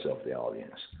ears of the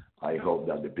audience. I hope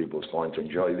that the people is going to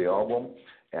enjoy the album,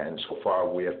 And so far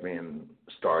we are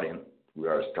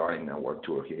starting our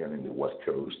tour here in the West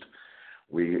Coast.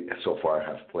 We so far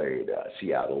have played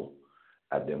Seattle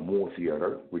at the Moore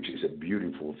Theater, which is a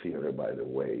beautiful theater, by the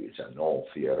way. It's an old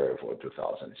theater for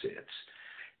 2006.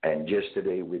 And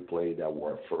yesterday we played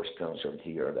our first concert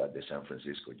here at the San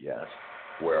Francisco Jazz,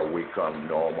 where we come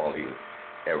normally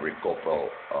every couple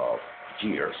of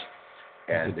years.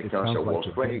 And the concert was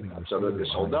great, absolutely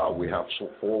sold out. We have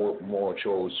 4 more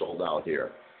shows sold out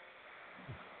here.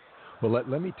 Well,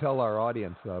 let me tell our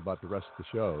audience about the rest of the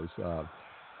shows.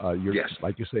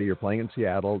 Like you say, you're playing in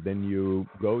Seattle, then you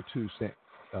go to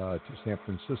San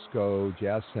Francisco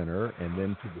Jazz Center, and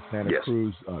then to the Santa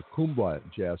Cruz Cuba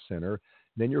Jazz Center.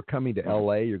 Then you're coming to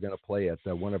L.A. You're going to play at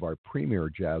one of our premier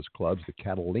jazz clubs, the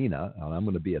Catalina, and I'm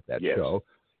going to be at that show.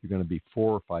 You're going to be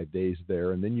 4 or 5 days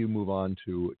there, and then you move on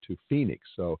to Phoenix.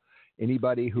 So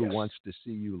anybody who wants to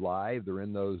see you live, they're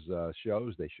in those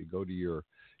shows, they should go to your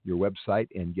website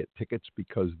and get tickets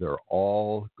because they're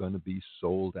all going to be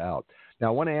sold out. Now,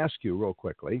 I want to ask you real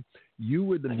quickly, you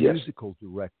were the musical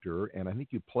director, and I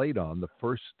think you played on the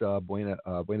first Buena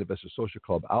Vista Social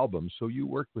Club album, so you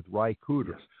worked with Ry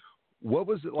Cooder. What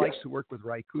was it like to work with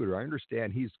Ry Cooder? I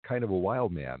understand he's kind of a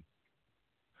wild man.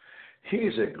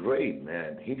 He's a great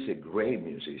man. He's a great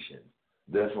musician.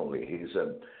 Definitely. He's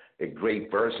a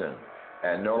great person.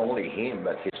 And not only him,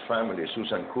 but his family.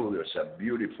 Susan Cooder is a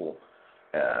beautiful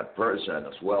person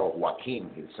as well. Joaquin,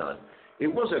 his son. It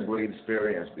was a great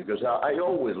experience because I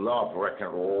always loved rock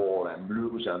and roll and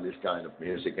blues and this kind of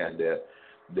music. And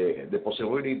the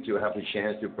possibility to have a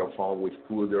chance to perform with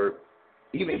Cooder.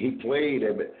 Even he played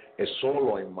a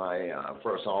solo in my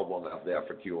first album of the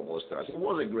Afro-Cuban All-Stars. It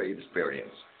was a great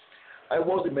experience. I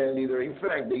was the band leader. In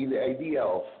fact, the idea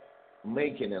of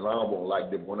making an album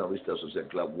like the Buena Vista Social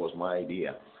Club was my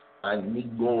idea. And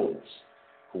Nick Golds,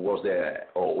 who was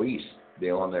the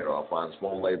owner of a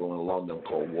small label in London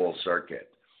called World Circuit.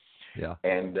 Yeah.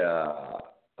 And I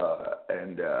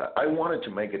wanted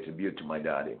to make a tribute to my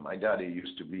daddy. My daddy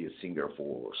used to be a singer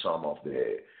for some of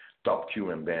the top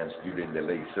Cuban bands during the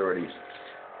late 30s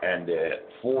and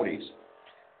 40s.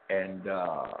 And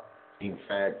in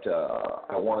fact,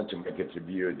 I wanted to make a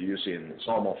tribute using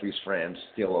some of his friends,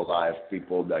 still alive,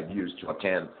 people that used to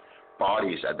attend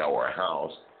parties at our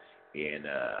house in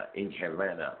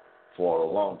Havana for a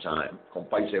long time.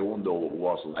 Compay Segundo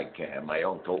was like my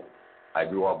uncle. I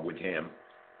grew up with him,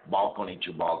 balcony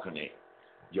to balcony,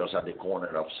 just at the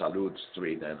corner of Salud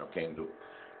Street and Oquendo.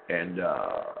 And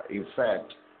in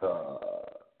fact,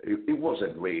 it was a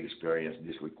great experience,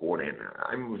 this recording.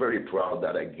 I'm very proud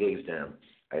that I gave them,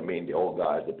 the old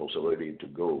guys, the possibility to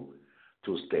go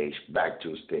back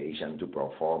to stage and to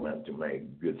perform and to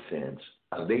make good things.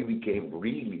 And they became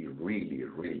really, really,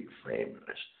 really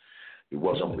famous. It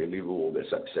was unbelievable, the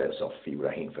success of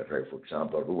Ibrahim Ferrer, for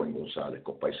example, Ruben González,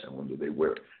 Compay Segundo. They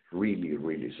were really,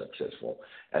 really successful.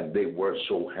 And they were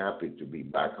so happy to be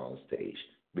back on stage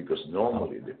because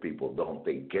normally the people don't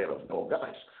take care of those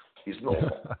guys. It's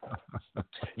normal.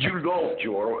 You love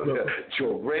your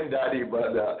granddaddy,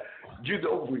 but you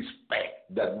don't respect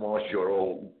that much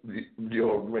your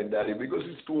granddaddy because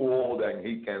he's too old and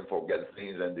he can forget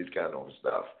things and this kind of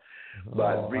stuff.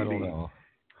 But really,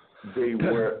 they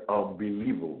were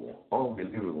unbelievable,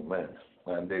 man,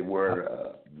 and they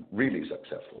were really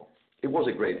successful. It was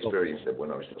a great experience at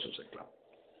Buena Vista Social Club.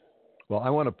 Well, I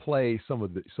want to play some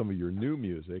of your new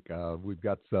music. We've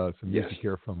got some music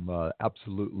here from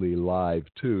Absolutely Live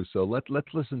too. So let's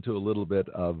listen to a little bit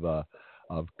of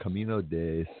Camino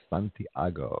de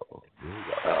Santiago. Here we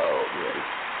go. Oh, great.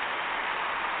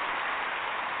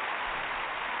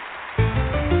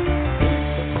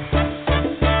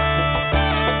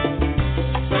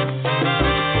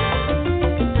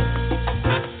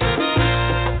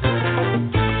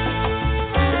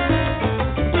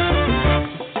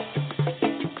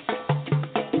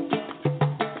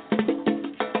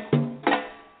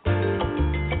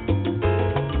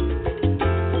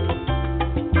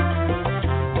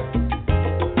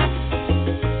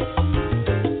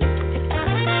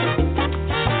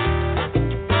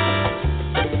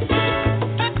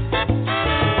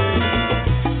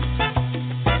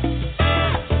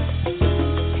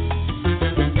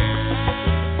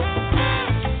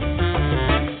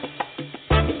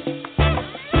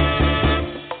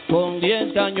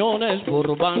 Cañones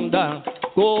por banda,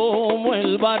 como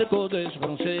el barco de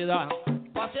Espronceda.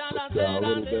 A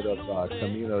little bit of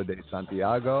Camino de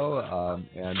Santiago,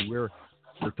 and we're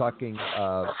talking.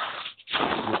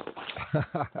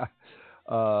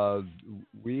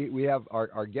 We have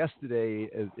our guest today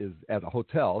is at a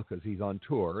hotel because he's on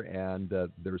tour, and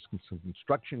there's some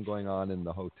construction going on in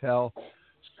the hotel.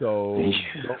 So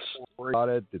don't worry about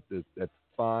it. That's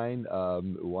fine.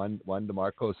 Juan de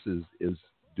Marcos is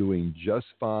doing just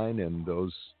fine, and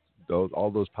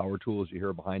all those power tools you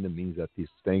hear behind him means that he's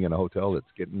staying in a hotel that's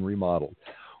getting remodeled.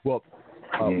 Well,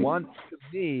 Juan, to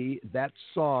me, that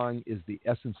song is the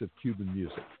essence of Cuban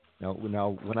music. Now,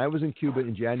 when I was in Cuba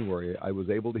in January, I was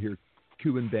able to hear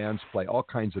Cuban bands play all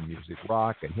kinds of music,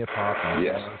 rock and hip hop and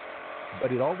jazz,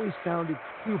 but it always sounded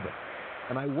Cuban.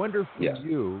 And I wonder for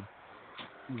you,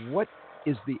 what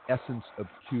is the essence of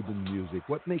Cuban music?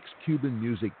 What makes Cuban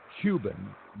music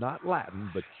Cuban, not Latin,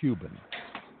 but Cuban?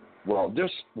 Well,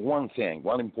 there's one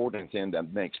important thing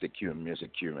that makes the Cuban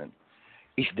music Cuban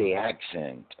is the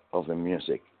accent of the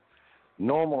music.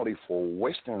 Normally for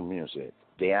Western music,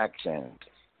 the accent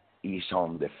is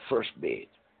on the first beat,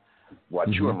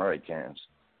 what you Americans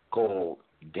call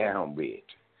downbeat.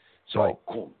 So,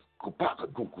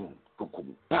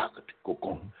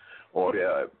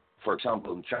 or for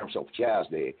example, in terms of jazz,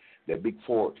 the big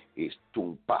four is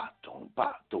tum-pa,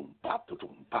 tum-pa, tum-pa,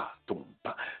 tum-pa,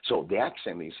 tum-pa. So the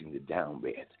accent is in the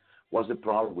downbeat. What's the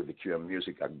problem with the Cuban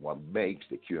music and what makes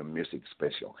the Cuban music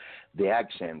special? The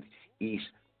accent is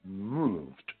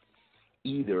moved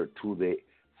either to the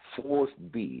fourth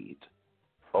beat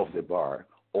of the bar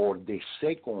or the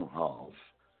second half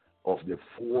of the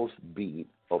fourth beat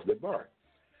of the bar.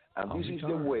 And this is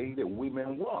the way the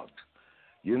women walk.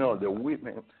 You know, the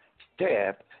women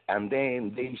step and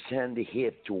then they send the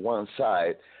hip to one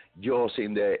side, just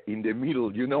in the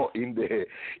middle, you know, in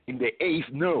the eighth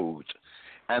note.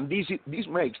 And this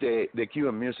makes the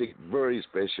Cuban music very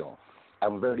special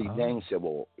and very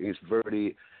danceable. It's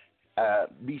very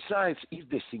besides, it's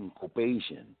the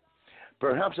syncopation.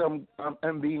 Perhaps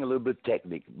I'm being a little bit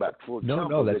technical, but for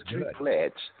example, the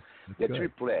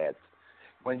triplet,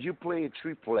 when you play a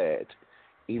triplet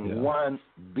in one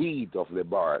beat of the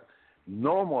bar,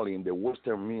 normally in the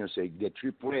Western music, the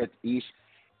triplet is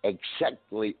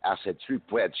exactly as a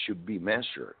triplet should be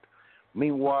measured.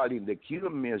 Meanwhile, in the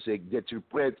Cuban music, the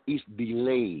triplet is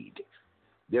delayed.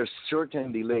 There's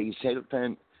certain delay,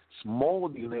 certain small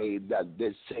delay that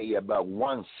they say about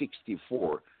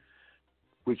 1/64,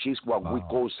 which is what we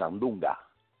call sandunga.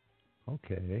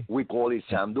 Okay. We call it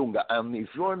sandunga. And if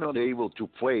you're not able to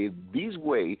play it this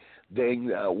way,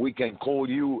 then we can call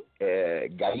you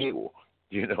gallego.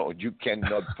 You know, you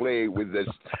cannot play with this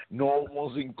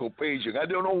normal syncopation. I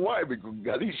don't know why, because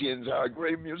Galicians are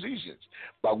great musicians.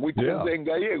 But we call them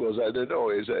gallegos. I don't know.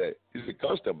 It's a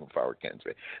custom of our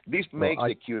country. This makes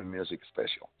the Cuban music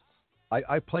special.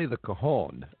 I play the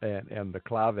cajon and the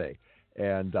clave,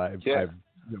 and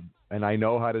and I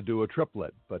know how to do a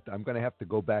triplet, but I'm going to have to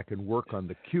go back and work on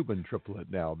the Cuban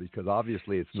triplet now, because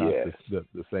obviously it's not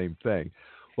the same thing.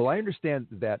 Well, I understand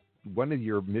that one of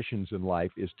your missions in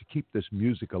life is to keep this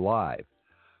music alive,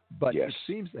 but it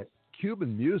seems that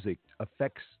Cuban music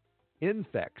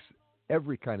infects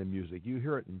every kind of music. You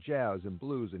hear it in jazz and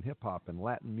blues and hip-hop and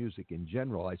Latin music in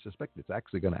general. I suspect it's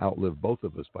actually going to outlive both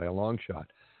of us by a long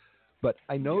shot. But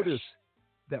I noticed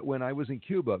that when I was in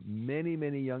Cuba, many,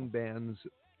 many young bands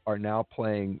are now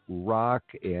playing rock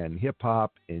and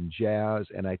hip-hop and jazz,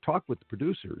 and I talked with the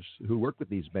producers who work with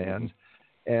these bands,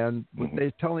 and what they're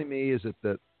telling me is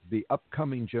that the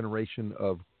upcoming generation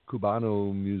of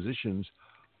Cubano musicians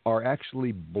are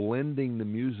actually blending the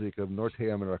music of Norte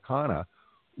Americana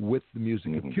with the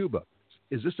music of Cuba.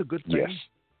 Is this a good thing? Yes.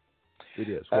 It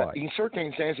is. Why? In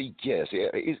certain sense, yes.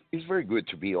 It's very good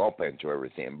to be open to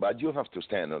everything, but you have to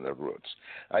stand on the roots.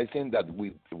 I think that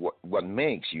what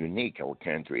makes unique our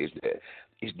country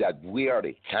is that we are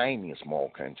a tiny, small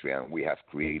country, and we have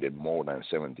created more than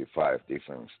 75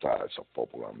 different styles of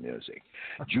popular music.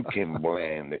 You can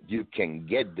blend, you can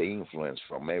get the influence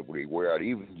from everywhere.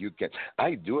 Even you can.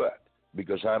 I do it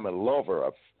because I'm a lover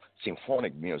of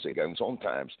symphonic music, and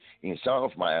sometimes in some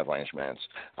of my arrangements,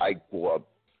 I quote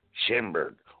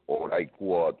Schoenberg, or I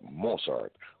quote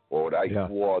Mozart, or I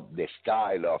quote the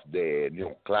style of the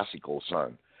classical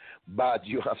song. But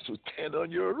you have to stand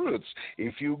on your roots.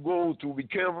 If you go to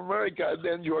become America,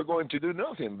 then you are going to do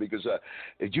nothing, because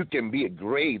you can be a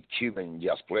great Cuban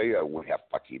jazz player. We have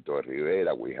Paquito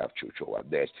Rivera, we have Chucho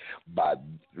Valdés. But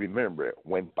remember,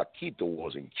 when Paquito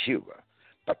was in Cuba,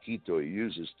 Paquito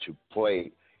uses to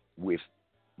play with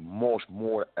much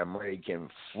more American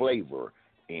flavor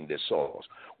in the solos.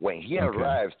 When he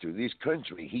arrived to this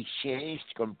country, he changed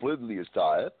completely his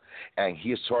style, and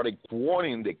he started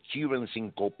quoting the Cuban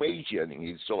syncopation in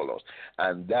his solos,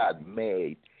 and that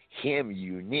made him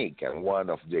unique and one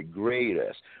of the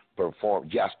greatest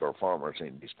jazz performers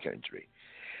in this country.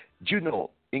 You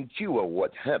know, in Cuba,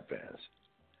 what happens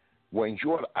when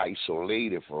you're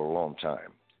isolated for a long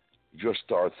time, you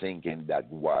start thinking that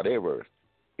whatever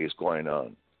is going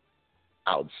on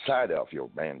outside of your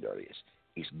boundaries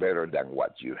is better than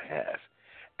what you have.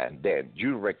 And then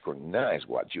you recognize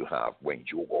what you have when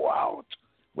you go out,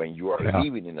 when you are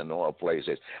living in another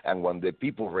places, and when the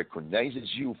people recognizes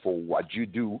you for what you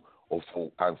do or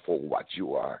for what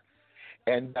you are.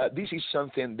 And this is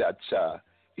something that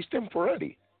is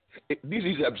temporary. This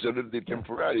is absolutely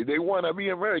temporary. They want to be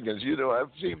Americans.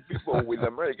 I've seen people with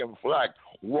American flag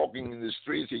walking in the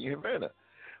streets in Havana.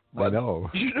 But, I know.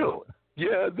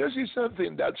 Yeah, this is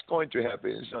something that's going to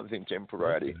happen, something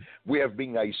temporary. We have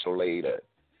been isolated.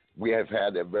 We have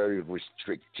had a very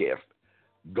restrictive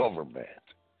government.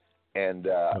 And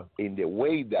in the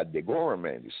way that the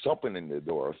government is opening the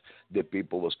doors, the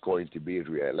people is going to be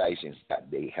realizing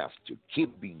that they have to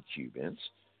keep being Cubans.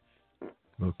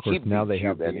 Well, of course, now they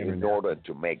have the internet in order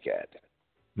to make it.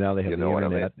 Now they have the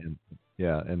internet, I mean?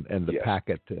 and the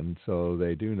packet, and so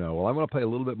they do know. Well, I'm going to play a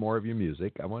little bit more of your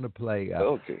music. I want to play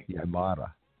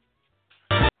Yamara.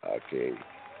 Okay.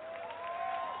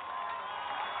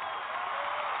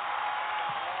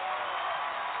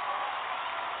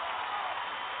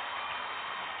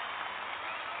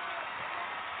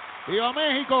 ¡Viva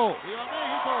México! ¡Viva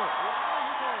México!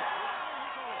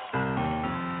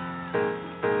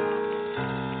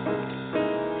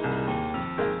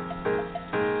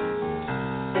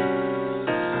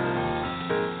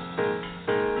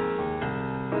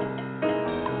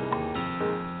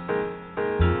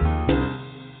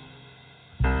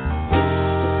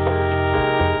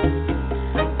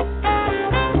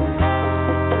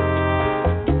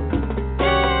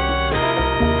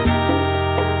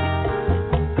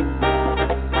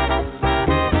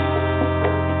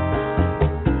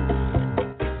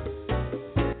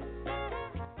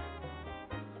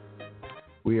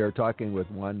 We are talking with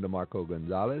Juan de Marcos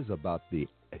González about the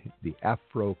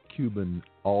Afro-Cuban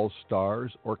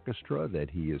All-Stars Orchestra that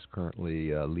he is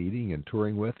currently leading and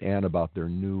touring with, and about their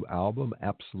new album,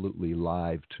 Absolutely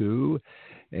Live 2.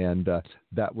 And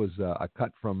that was a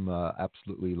cut from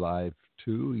Absolutely Live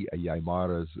 2,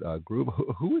 Yaimara's group.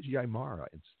 Who is Yaimara?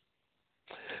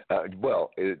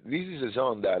 This is a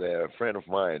song that a friend of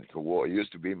mine who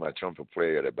used to be my trumpet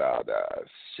player about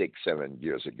 6-7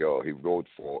 years ago, he wrote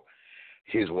for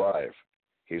his wife.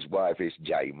 His wife is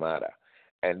Yaimara.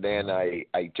 And then I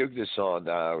took the song,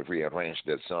 rearranged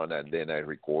the song, and then I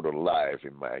recorded live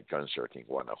in my concert in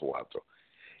Guanajuato.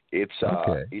 It's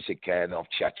a kind of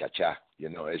cha-cha-cha.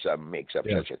 It's a mix of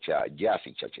cha-cha-cha,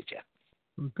 jazzy cha-cha-cha.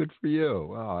 Good for you.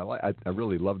 Wow, I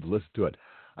really love to listen to it.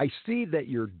 I see that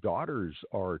your daughters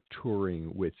are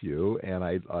touring with you, and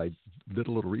I did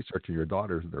a little research on your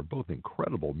daughters. They're both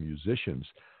incredible musicians.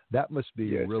 That must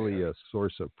be really a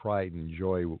source of pride and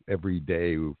joy every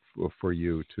day for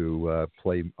you to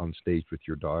play on stage with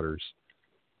your daughters.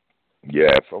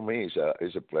 Yeah, for me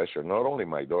it's a pleasure. Not only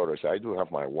my daughters, I do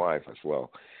have my wife as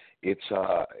well. It's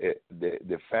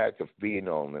the fact of being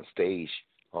on stage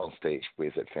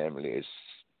with a family is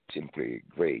simply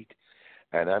great,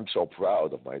 and I'm so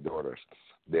proud of my daughters.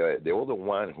 The older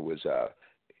one who is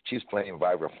she's playing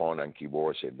vibraphone and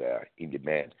keyboards in the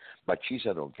band, but she's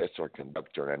an orchestral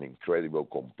conductor and incredible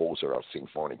composer of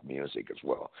symphonic music as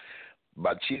well.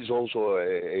 But she's also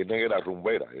a negra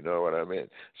rumbera, you know what I mean?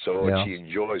 So she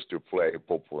enjoys to play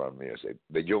popular music.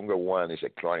 The younger one is a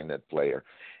clarinet player,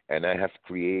 and I have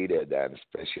created a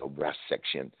special brass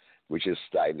section, which is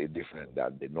slightly different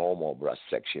than the normal brass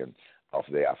section of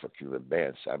the Afro-Cuban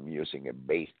bands. I'm using a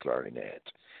bass clarinet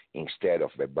instead of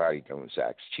the baritone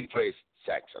sax. She plays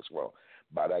sax as well,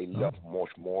 but I love much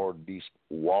more this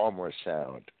warmer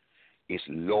sound. It's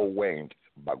low-end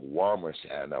but warmer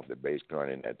sound of the bass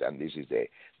clarinet, and this is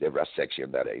the brass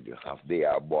section that I do have. They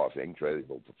are both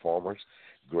incredible performers,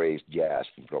 great jazz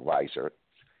improviser,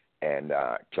 and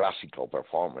classical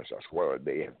performers as well.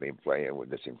 They have been playing with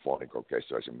the symphonic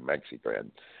orchestras in Mexico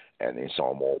and in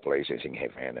some more places in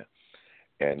Havana.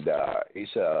 And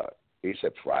it's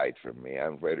a pride for me.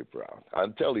 I'm very proud.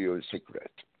 I'll tell you a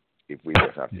secret if we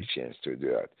don't have the chance to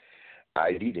do it.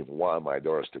 I didn't want my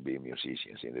daughters to be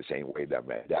musicians in the same way that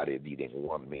my daddy didn't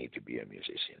want me to be a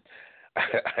musician.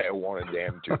 I wanted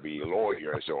them to be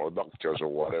lawyers or doctors or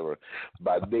whatever,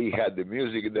 but they had the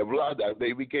music in their blood and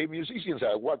they became musicians.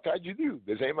 What can you do?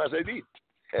 The same as I did.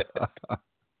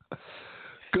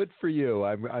 Good for you.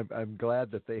 I'm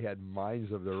glad that they had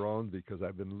minds of their own, because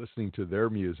I've been listening to their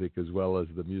music as well as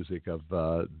the music of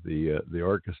the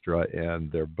orchestra, and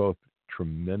they're both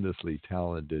tremendously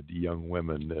talented young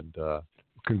women, and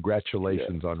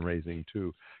congratulations on raising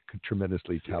two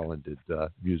tremendously talented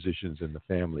musicians in the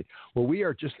family. Well, we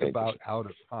are just about out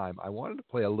of time. I wanted to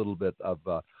play a little bit of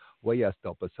Huellas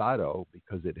del Pasado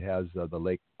because it has the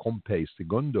Lake Compe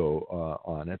Segundo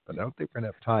on it, but I don't think we're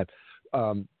going to have time.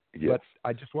 But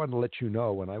I just wanted to let you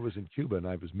know, when I was in Cuba and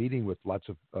I was meeting with lots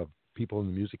of people in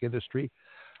the music industry,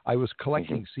 I was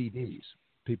collecting CDs.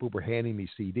 People were handing me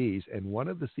CDs, and one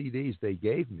of the CDs they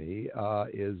gave me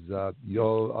is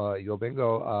Yo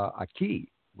Vengo Aquí,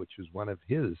 which is one of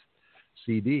his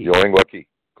CDs. Yo Vengo Aquí,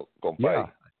 Compay.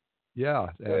 Yeah.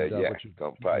 Which is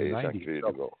Compay, in the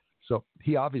 90s. So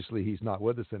he's not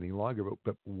with us any longer,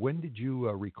 but when did you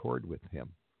record with him?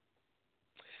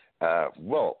 I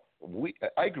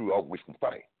grew up with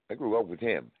Compay. I grew up with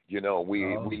him.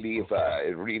 We live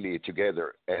really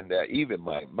together. And even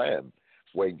my mom,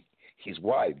 when his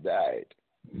wife died,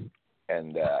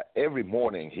 and every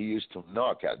morning he used to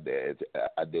knock at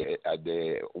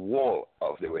the wall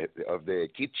of the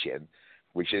kitchen,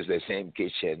 which is the same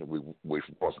kitchen which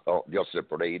was just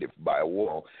separated by a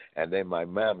wall. And then my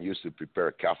mom used to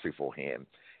prepare coffee for him,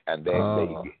 and then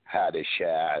they had a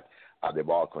chat at the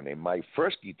balcony. My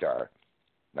first guitar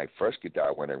when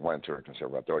I went to the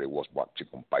conservatory was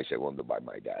Compay Segundo by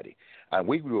my daddy. And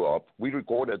we grew up, we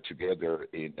recorded together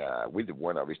with the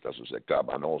Buena Vista Club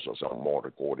and also some more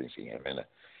recordings in Havana.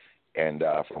 And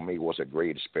for me, it was a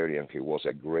great experience. He was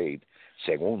a great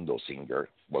segundo singer,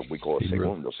 what we call a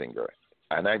segundo singer.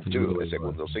 And I'm too a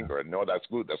segundo singer. Not as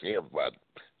good as him, but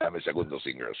I'm a segundo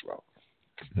singer as well.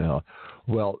 Yeah.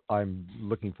 Well, I'm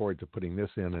looking forward to putting this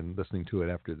in and listening to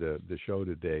it after the show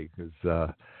today,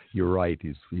 because you're right.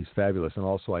 He's fabulous. And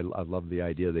also I love the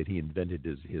idea that he invented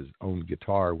his own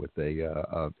guitar with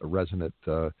a resonant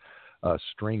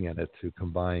string in it to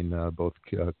combine both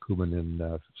Cuban and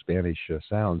Spanish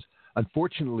sounds.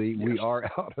 Unfortunately, we are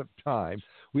out of time.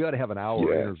 We ought to have an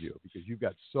hour interview because you've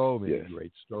got so many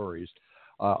great stories.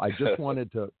 I just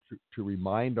wanted to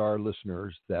remind our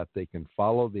listeners that they can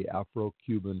follow the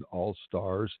Afro-Cuban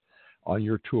All-Stars on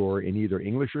your tour in either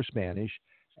English or Spanish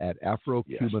at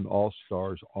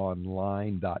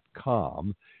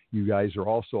AfroCubanAllStarsOnline.com. You guys are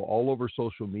also all over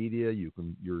social media.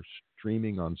 You're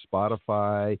streaming on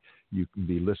Spotify. You can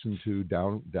be listened to,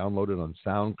 downloaded on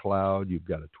SoundCloud. You've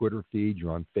got a Twitter feed.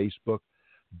 You're on Facebook.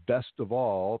 Best of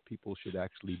all, people should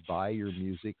actually buy your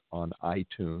music on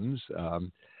iTunes.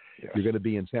 You're going to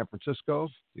be in San Francisco.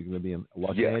 You're going to be in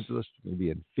Los Angeles. You're going to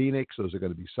be in Phoenix. Those are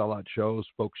going to be sellout shows.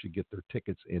 Folks should get their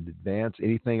tickets in advance.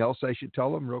 Anything else I should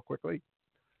tell them real quickly?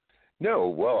 No.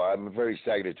 Well, I'm very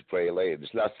excited to play LA.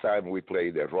 This last time we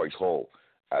played at Royce Hall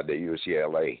at the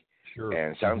UCLA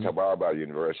and Santa Barbara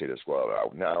University as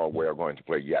well. Now we're going to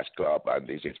play Jazz Club, and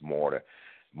this is more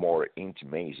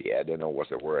intimacy. I don't know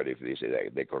what's the word, if this is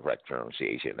the correct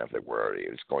pronunciation of the word.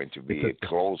 It's going to be a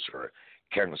closer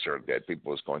concert that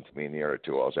people is going to be nearer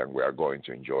to us, and we are going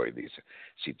to enjoy this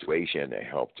situation and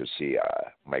hope to see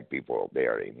my people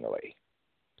there in LA.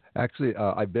 Actually,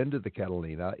 I've been to the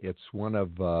Catalina. It's one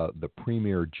of the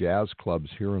premier jazz clubs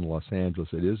here in Los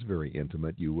Angeles. It is very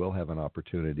intimate. You will have an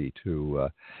opportunity to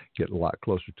get a lot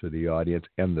closer to the audience,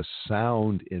 and the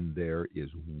sound in there is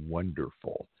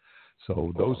wonderful.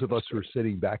 So those of us who are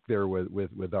sitting back there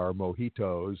with our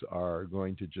mojitos are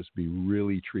going to just be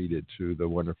really treated to the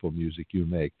wonderful music you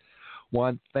make.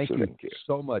 Juan, thank you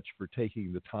so much for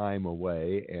taking the time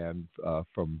away and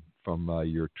from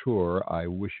your tour. I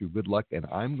wish you good luck, and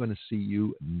I'm going to see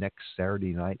you next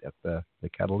Saturday night at the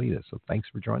Catalina. So thanks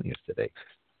for joining us today.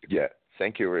 Yeah,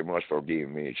 thank you very much for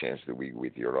giving me a chance to be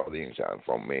with your audience, and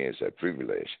for me it's a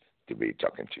privilege to be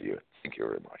talking to you. Thank you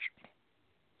very much.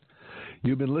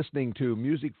 You've been listening to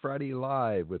Music Friday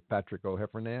Live with Patrick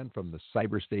O'Heffernan from the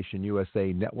Cyberstation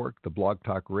USA Network, the Blog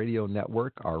Talk Radio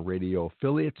Network, our radio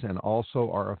affiliates, and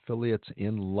also our affiliates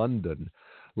in London.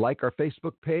 Like our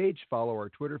Facebook page, follow our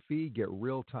Twitter feed, get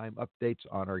real-time updates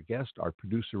on our guest. Our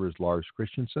producer is Lars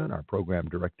Christensen. Our program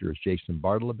director is Jason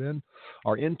Bartleben.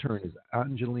 Our intern is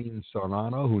Angeline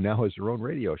Sornano, who now has her own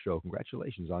radio show.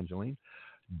 Congratulations, Angeline.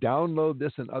 Download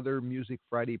this and other Music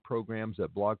Friday programs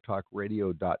at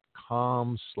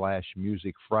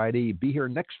blogtalkradio.com/Music Friday. Be here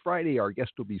next Friday. Our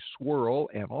guest will be Swirl,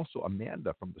 and also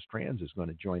Amanda from the Strands is going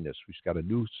to join us. She's got a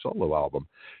new solo album.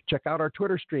 Check out our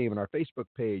Twitter stream and our Facebook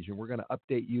page, and we're going to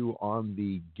update you on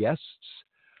the guests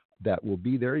that will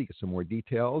be there. You get some more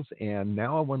details. And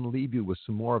now I want to leave you with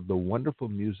some more of the wonderful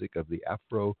music of the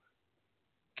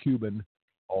Afro-Cuban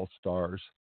All-Stars.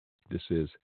 This is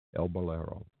El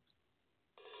Bolero.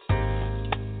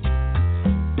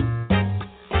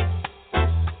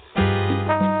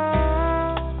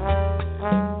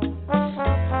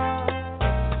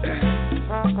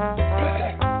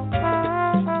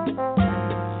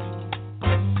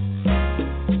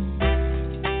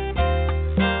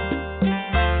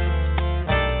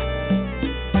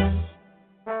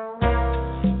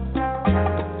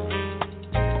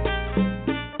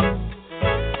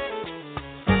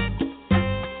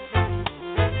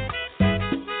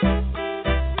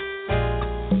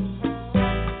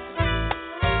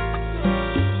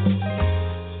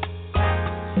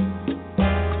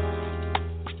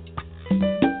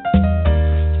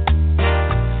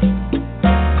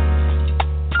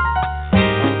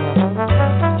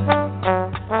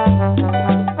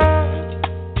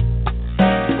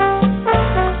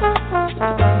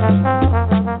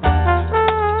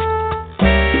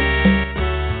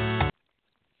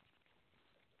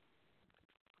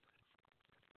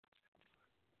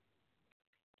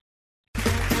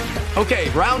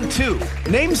 Okay, round 2.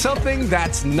 Name something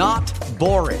that's not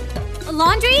boring. A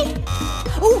laundry?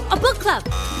 Ooh, a book club.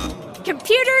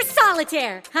 Computer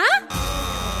solitaire, huh?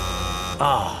 Ah,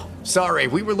 oh, sorry,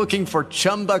 we were looking for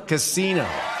Chumba Casino.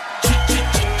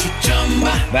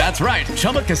 That's right,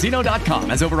 ChumbaCasino.com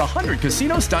has over 100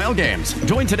 casino-style games.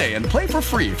 Join today and play for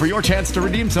free for your chance to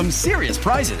redeem some serious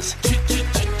prizes.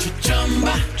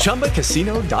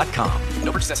 ChumbaCasino.com.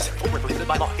 No purchase necessary. Void where prohibited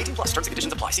by law. 18+ terms and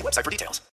conditions apply. See website for details.